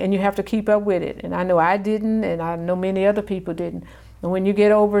young, and you have to keep up with it. And I know I didn't, and I know many other people didn't. And when you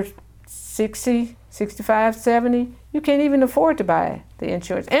get over 60, 65, 70, you can't even afford to buy the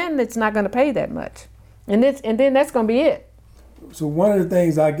insurance. And it's not going to pay that much. And then that's going to be it. So one of the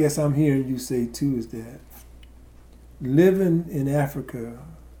things I guess I'm hearing you say too is that living in Africa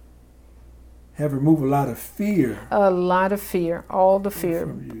have removed a lot of fear. A lot of fear, all the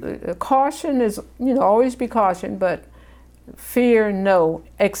fear. Caution is, always be caution, but fear, no.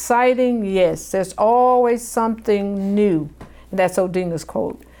 Exciting, yes. There's always something new. And that's Odinga's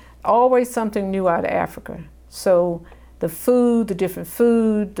quote. Always something new out of Africa. So the food, the different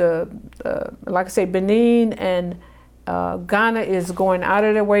food, like I say, Benin and Ghana is going out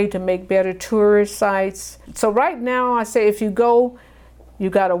of their way to make better tourist sites. So right now, I say if you go, you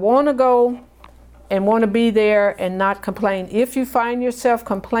gotta wanna go and wanna be there and not complain. If you find yourself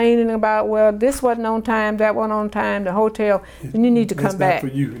complaining about, well, this wasn't on time, that wasn't on time, the hotel, then you need to come back. It's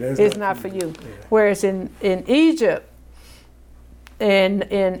not for you. It's not for you. Yeah. Whereas in Egypt and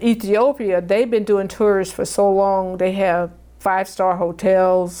in Ethiopia, they've been doing tours for so long, they have 5-star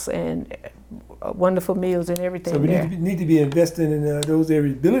hotels and wonderful meals and everything. So we there. need to be investing in those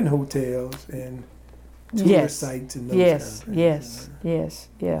areas, building hotels and tourist sites and those yes, kind of yes, yes,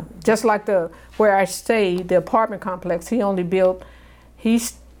 yeah. Just like where I stay, the apartment complex,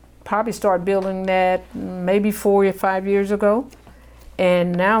 he's probably started building that maybe 4 or 5 years ago,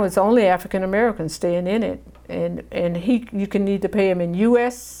 and now it's only African Americans staying in it, and you can need to pay him in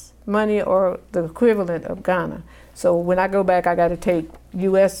U.S. money or the equivalent of Ghana. So when I go back, I got to take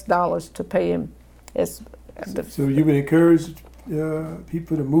U.S. dollars to pay him. So you would encourage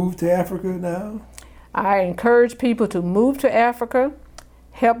people to move to Africa now? I encourage people to move to Africa,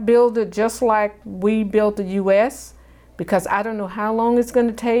 help build it just like we built the U.S., because I don't know how long it's going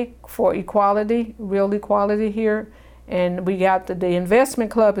to take for equality, real equality here. And we got the investment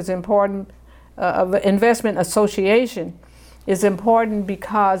club is important, investment association is important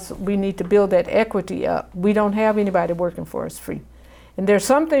because we need to build that equity up. We don't have anybody working for us free. And there's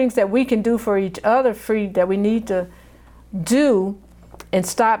some things that we can do for each other free that we need to do and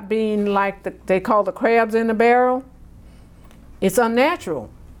stop being like they call the crabs in the barrel. It's unnatural.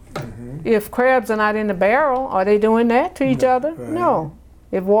 Mm-hmm. If crabs are not in the barrel, are they doing that to each other? Right. No.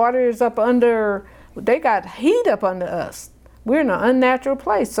 If water is up under, they got heat up under us. We're in an unnatural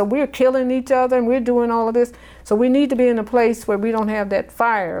place, so we're killing each other and we're doing all of this. So we need to be in a place where we don't have that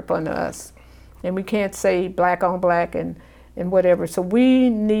fire up under us. And we can't say black on black and whatever. So we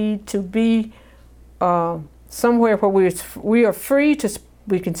need to be somewhere where we are free to,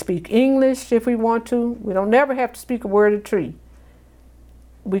 we can speak English if we want to. We don't never have to speak a word of tree.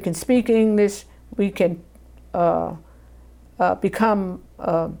 We can speak English, we can become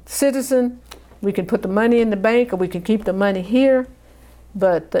a citizen. We can put the money in the bank or we can keep the money here.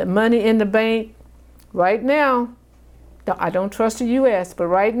 But the money in the bank, right now, I don't trust the U.S., but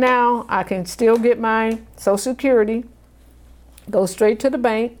right now I can still get my Social Security, go straight to the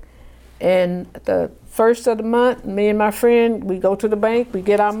bank, and the first of the month, me and my friend, we go to the bank, we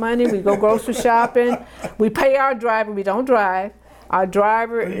get our money, we go grocery shopping, we pay our driver, we don't drive. Our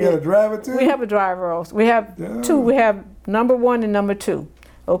driver. You got a driver too? We have a driver also. We have two, we have number 1 and number 2.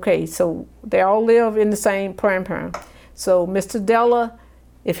 Okay, so they all live in the same pram. So Mr. Della,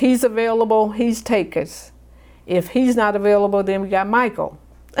 if he's available, he's take us. If he's not available, then we got Michael.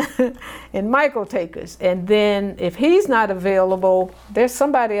 And Michael take us. And then if he's not available, there's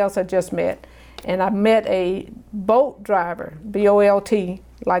somebody else I just met. and I met a boat driver, BOLT,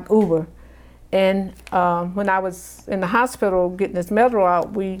 like Uber. And when I was in the hospital getting this metal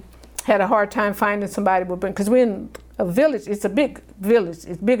out, we had a hard time finding somebody would bring, because we're in a village. It's a big village.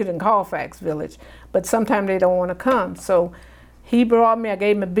 It's bigger than Colfax Village, but sometimes they don't want to come. So he brought me. I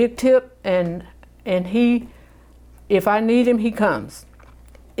gave him a big tip, and he, if I need him, he comes.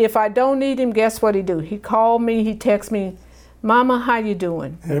 If I don't need him, guess what he do? He called me. He texts me, "Mama, how you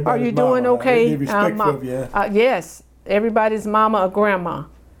doing? Are you doing okay?" Yes, everybody's mama or grandma,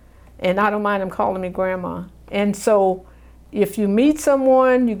 and I don't mind him calling me grandma. And so, if you meet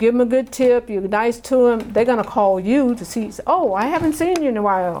someone, you give them a good tip, you're nice to them, they're gonna call you to see. Oh, I haven't seen you in a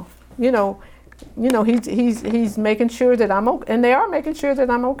while. You know, he's making sure that I'm okay, and they are making sure that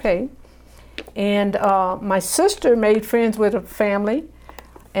I'm okay. And my sister made friends with a family,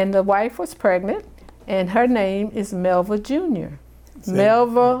 and the wife was pregnant, and her name is Melva Jr.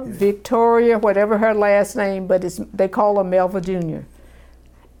 Melva Victoria, whatever her last name, but they call her Melva Jr.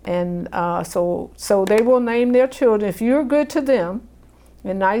 And so they will name their children. If you're good to them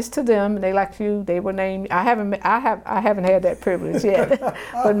and nice to them, and they like you, they will name. I haven't had that privilege yet,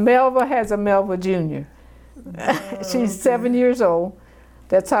 but Melva has a Melva Jr. She's 7 years old.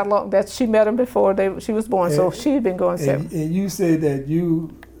 That's how long that she met him before she was born. So she'd been going 7. And you said that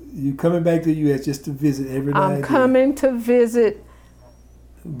you coming back to the U.S. just to visit every night. I'm coming to visit,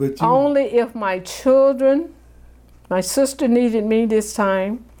 but only if my children. My sister needed me this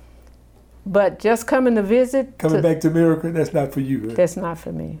time. But just coming to visit. Coming back to America, that's not for you. Right? That's not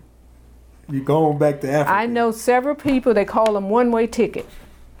for me. You're going back to Africa. I know several people, they call them one-way ticket.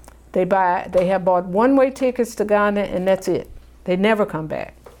 They have bought one-way tickets to Ghana, and that's it. They never come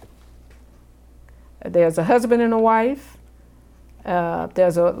back. There's a husband and a wife.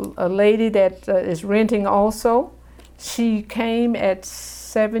 There's a lady that is renting also. She came at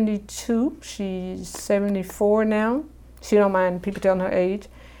 72. She's 74 now. She don't mind people telling her age.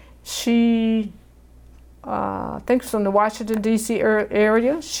 She, I think from the Washington, D.C.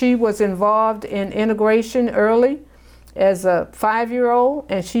 area. She was involved in integration early as a 5-year-old,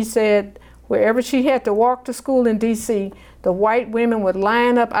 and she said wherever she had to walk to school in D.C., the white women would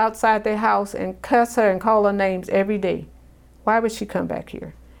line up outside their house and cuss her and call her names every day. Why would she come back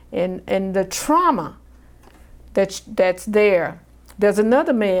here? And the trauma that's there. There's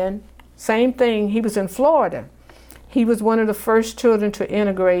another man, same thing, he was in Florida. He was one of the first children to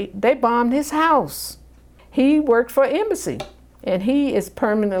integrate. They bombed his house. He worked for embassy, and he is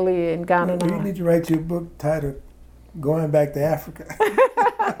permanently in Ghana now. You need to write your book titled "Going Back to Africa."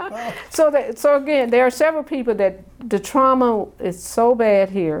 So again, there are several people that the trauma is so bad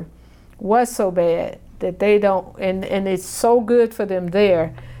here, was so bad that they don't, and it's so good for them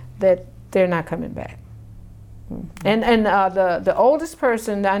there that they're not coming back. And the oldest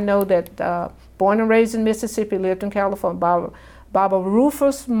person I know that born and raised in Mississippi, lived in California, Baba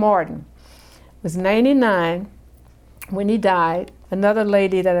Rufus Martin, was 99 when he died. Another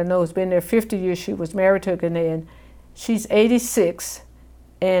lady that I know has been there 50 years, she was married to a Ghanaian. She's 86,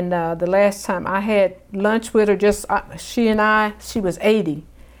 and the last time I had lunch with her, she was 80,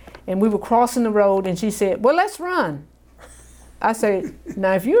 and we were crossing the road, and she said, "Well, let's run." I say,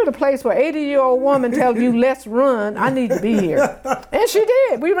 now if you're at a place where 80-year-old woman tells you let's run, I need to be here. And she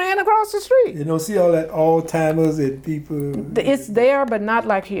did. We ran across the street. You don't see all that all-timers and people. It's there, but not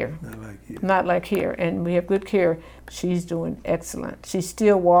like here. Not like here. Not like here. And we have good care. She's doing excellent. She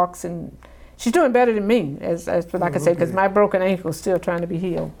still walks, and she's doing better than me, as I can say, because my broken ankle is still trying to be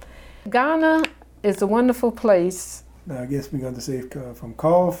healed. Ghana is a wonderful place. Now I guess we're going to say from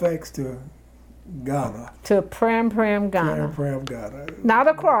Colfax to Ghana. To Pram, Ghana. Pram, Ghana. Not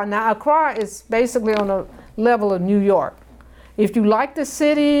Accra. Now, Accra is basically on the level of New York. If you like the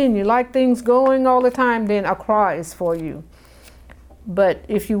city and you like things going all the time, then Accra is for you. But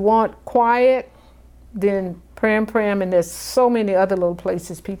if you want quiet, then Pram, and there's so many other little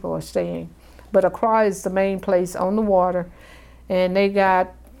places people are staying. But Accra is the main place on the water, and they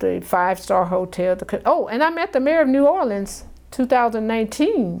got the 5-star hotel. And I met the mayor of New Orleans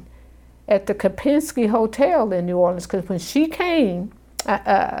 2019. At the Kapinski Hotel in New Orleans, because when she came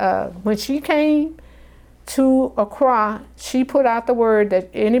to Accra, she put out the word that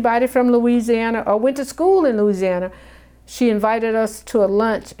anybody from Louisiana or went to school in Louisiana, she invited us to a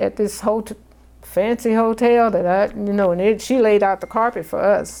lunch at this fancy hotel that and she laid out the carpet for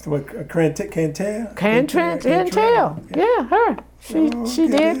us. What, Cantel? Cantel. Yeah, her. She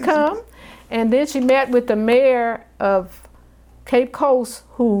did come, and then she met with the mayor of Cape Coast,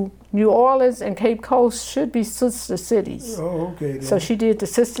 who New Orleans and Cape Coast should be sister cities. Oh, okay. Then. So she did the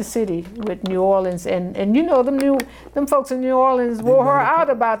sister city with New Orleans, and them folks in New Orleans wore her out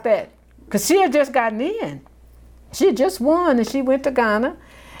about that. because she had just gotten in. She had just won, and she went to Ghana.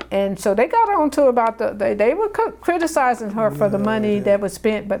 And so they got on to about they were criticizing her for the money that was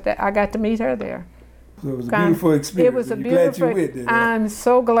spent, but I got to meet her there. So it was a beautiful experience. It was a beautiful. Glad you went there, I'm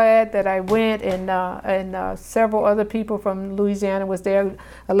so glad that I went, and several other people from Louisiana was there.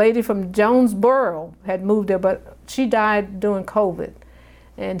 A lady from Jonesboro had moved there, but she died during COVID.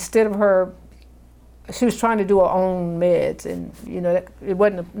 And instead of her, she was trying to do her own meds, and it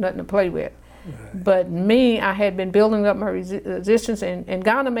wasn't nothing to play with. Right. But me, I had been building up my resistance, and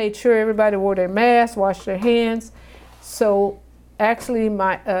Ghana made sure everybody wore their masks, washed their hands. So actually,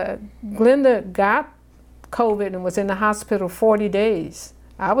 my Glenda got COVID and was in the hospital 40 days.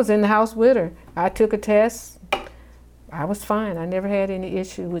 I was in the house with her. I took a test. I was fine. I never had any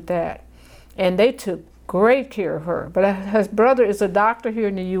issue with that. And they took great care of her. But her brother is a doctor here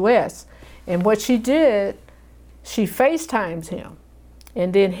in the U.S., and what she did, she FaceTimes him.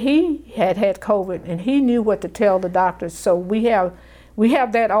 And then he had COVID, and he knew what to tell the doctors. So we have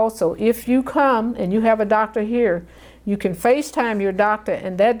that also. If you come and you have a doctor here, you can FaceTime your doctor,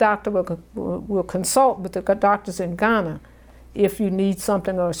 and that doctor will consult with the doctors in Ghana if you need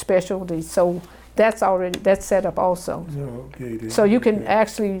something or a specialty. So that's set up also. Okay, so you can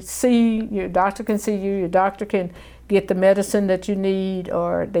actually see, your doctor can see you, your doctor can get the medicine that you need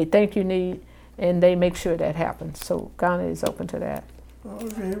or they think you need, and they make sure that happens. So Ghana is open to that.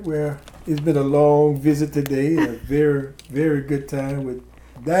 Okay, well, it's been a long visit today, a very, very good time with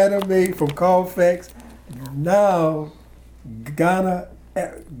Dinah Mae from Colfax. Now, Ghana,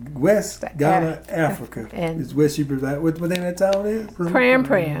 West Ghana, Africa is where she resides. What name of that town is? Pram.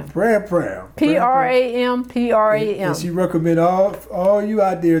 Pram. Pram. And she recommend all you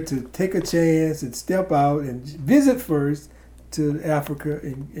out there to take a chance and step out and visit first to Africa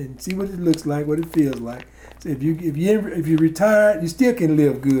and see what it looks like, what it feels like. So if you retired, you still can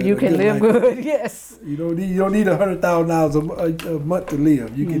live good. You can live good, yes. You don't need $100,000 a month to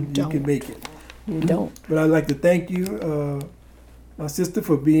live. You can make it. You don't. But I'd like to thank you, my sister,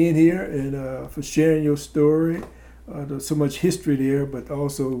 for being here and for sharing your story. There's so much history there, but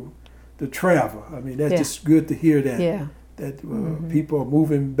also the travel. I mean, that's just good to hear that. Yeah. That people are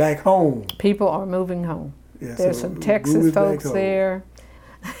moving back home. People are moving home. Yeah, there's some Texas folks there.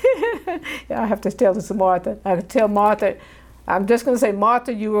 I have to tell this to Martha. I could tell Martha, I'm just going to say,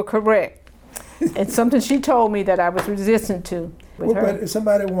 Martha, you were correct. And something she told me that I was resistant to. But if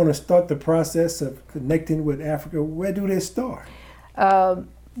somebody want to start the process of connecting with Africa, where do they start?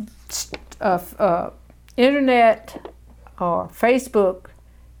 Internet or Facebook,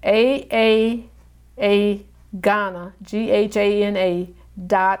 AAA Ghana, GHANA.org,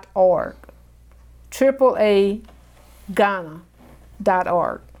 AAA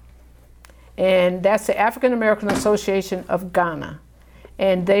Ghana.org. And that's the African American Association of Ghana.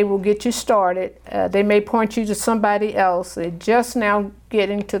 And they will get you started. They may point you to somebody else. They're just now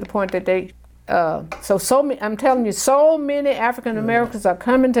getting to the point that they, I'm telling you, so many African Americans are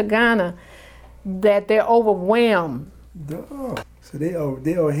coming to Ghana that they're overwhelmed. So they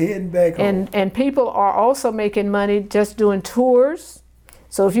are heading back home. And people are also making money just doing tours.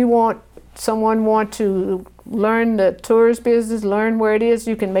 So if you someone want to learn the tourist business, learn where it is,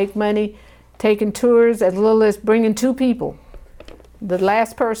 you can make money taking tours as little as bringing 2 people. The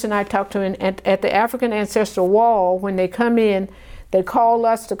last person I talked to at the African Ancestral Wall, when they come in, they call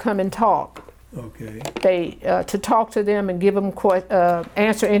us to come and talk. Okay. To talk to them and give them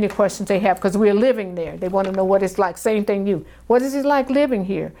answer any questions they have, because we're living there. They want to know what it's like. Same thing you. What is it like living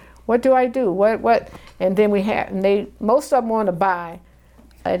here? What do I do? What? And then most of them want to buy,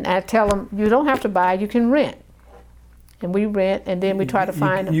 and I tell them you don't have to buy. You can rent. And we rent, and then we try to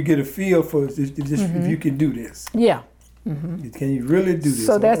find them. You get a feel for if you can do this. Yeah. Mm-hmm. Can you really do this?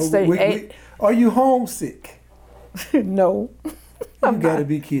 So that's are you homesick? No. You gotta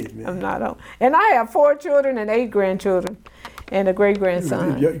be kidding me. I'm not. And I have 4 children and 8 grandchildren and a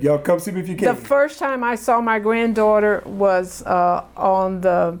great-grandson. Y'all come see me if you can. The first time I saw my granddaughter was on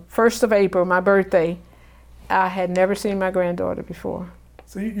the 1st of April, my birthday. I had never seen my granddaughter before.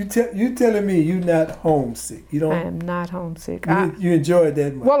 So you telling me you're not homesick? You don't? I am not homesick. You enjoyed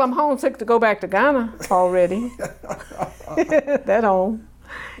that much? Well, I'm homesick to go back to Ghana already. That home.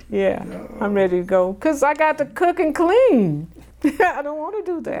 Yeah, I'm ready to go. Because I got to cook and clean. I don't want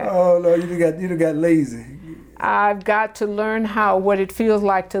to do that. Oh, no, you got lazy. I've got to learn what it feels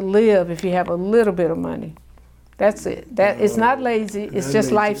like to live if you have a little bit of money. That's it. It's not lazy. It's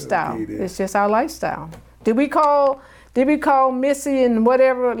just lifestyle. Okay, it's just our lifestyle. Did we call Missy and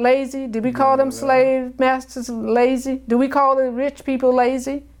whatever lazy? Did we call them slave masters lazy? Do we call the rich people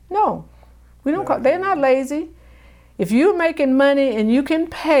lazy? No, we don't. They're not lazy. If you're making money and you can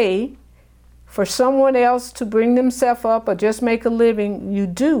pay, for someone else to bring themselves up or just make a living, you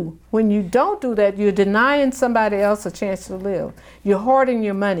do. When you don't do that, you're denying somebody else a chance to live. You're hoarding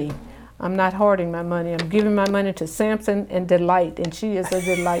your money. I'm not hoarding my money. I'm giving my money to Samson and Delight, and she is a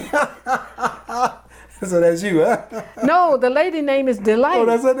delight. So that's you, huh? No, the lady name is Delight. Oh,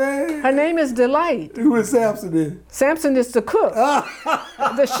 that's her name? Her name is Delight. Who is Samson then? Samson is the cook.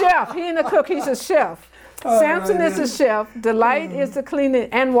 The chef. He ain't a cook, he's a chef. Samson is the chef. Delight is the cleaning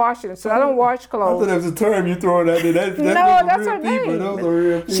and washing. So I don't wash I clothes. thought that was a term you throwing out there. No, that's her name. Those are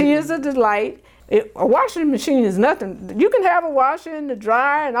real people. She is a delight. A washing machine is nothing. You can have a washer and a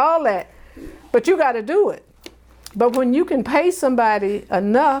dryer and all that, but you got to do it. But when you can pay somebody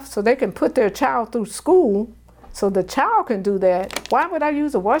enough so they can put their child through school, so the child can do that, why would I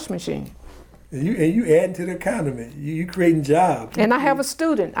use a washing machine? And you adding to the economy. You creating jobs. And I have a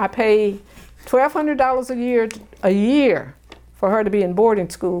student. I pay $1,200 a year for her to be in boarding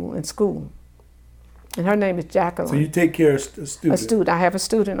school and school. And her name is Jacqueline. So you take care of a student. A student. I have a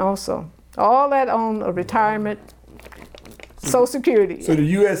student also. All that on a retirement, Social Security. So the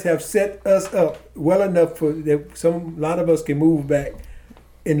U.S. have set us up well enough for that a lot of us can move back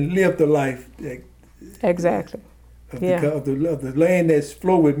and live the life that, Exactly. of the land that's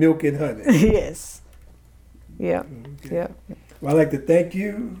flowed with milk and honey. Yes. Yeah. Okay. Yeah. Well, I'd like to thank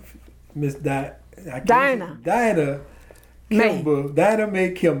you, Miss Dinah May. Dinah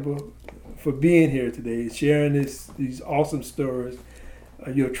May Kimble, for being here today, sharing these awesome stories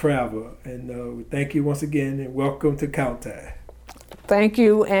of your travel. And we thank you once again, and welcome to Count Time. Thank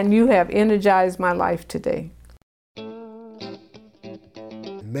you, and you have energized my life today.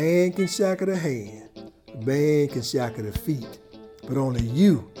 Man can shackle the hand, man can shackle the feet, but only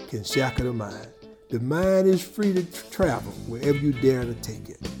you can shackle the mind. The mind is free to travel wherever you dare to take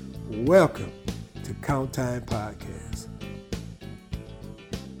it. Welcome to Count Time Podcast.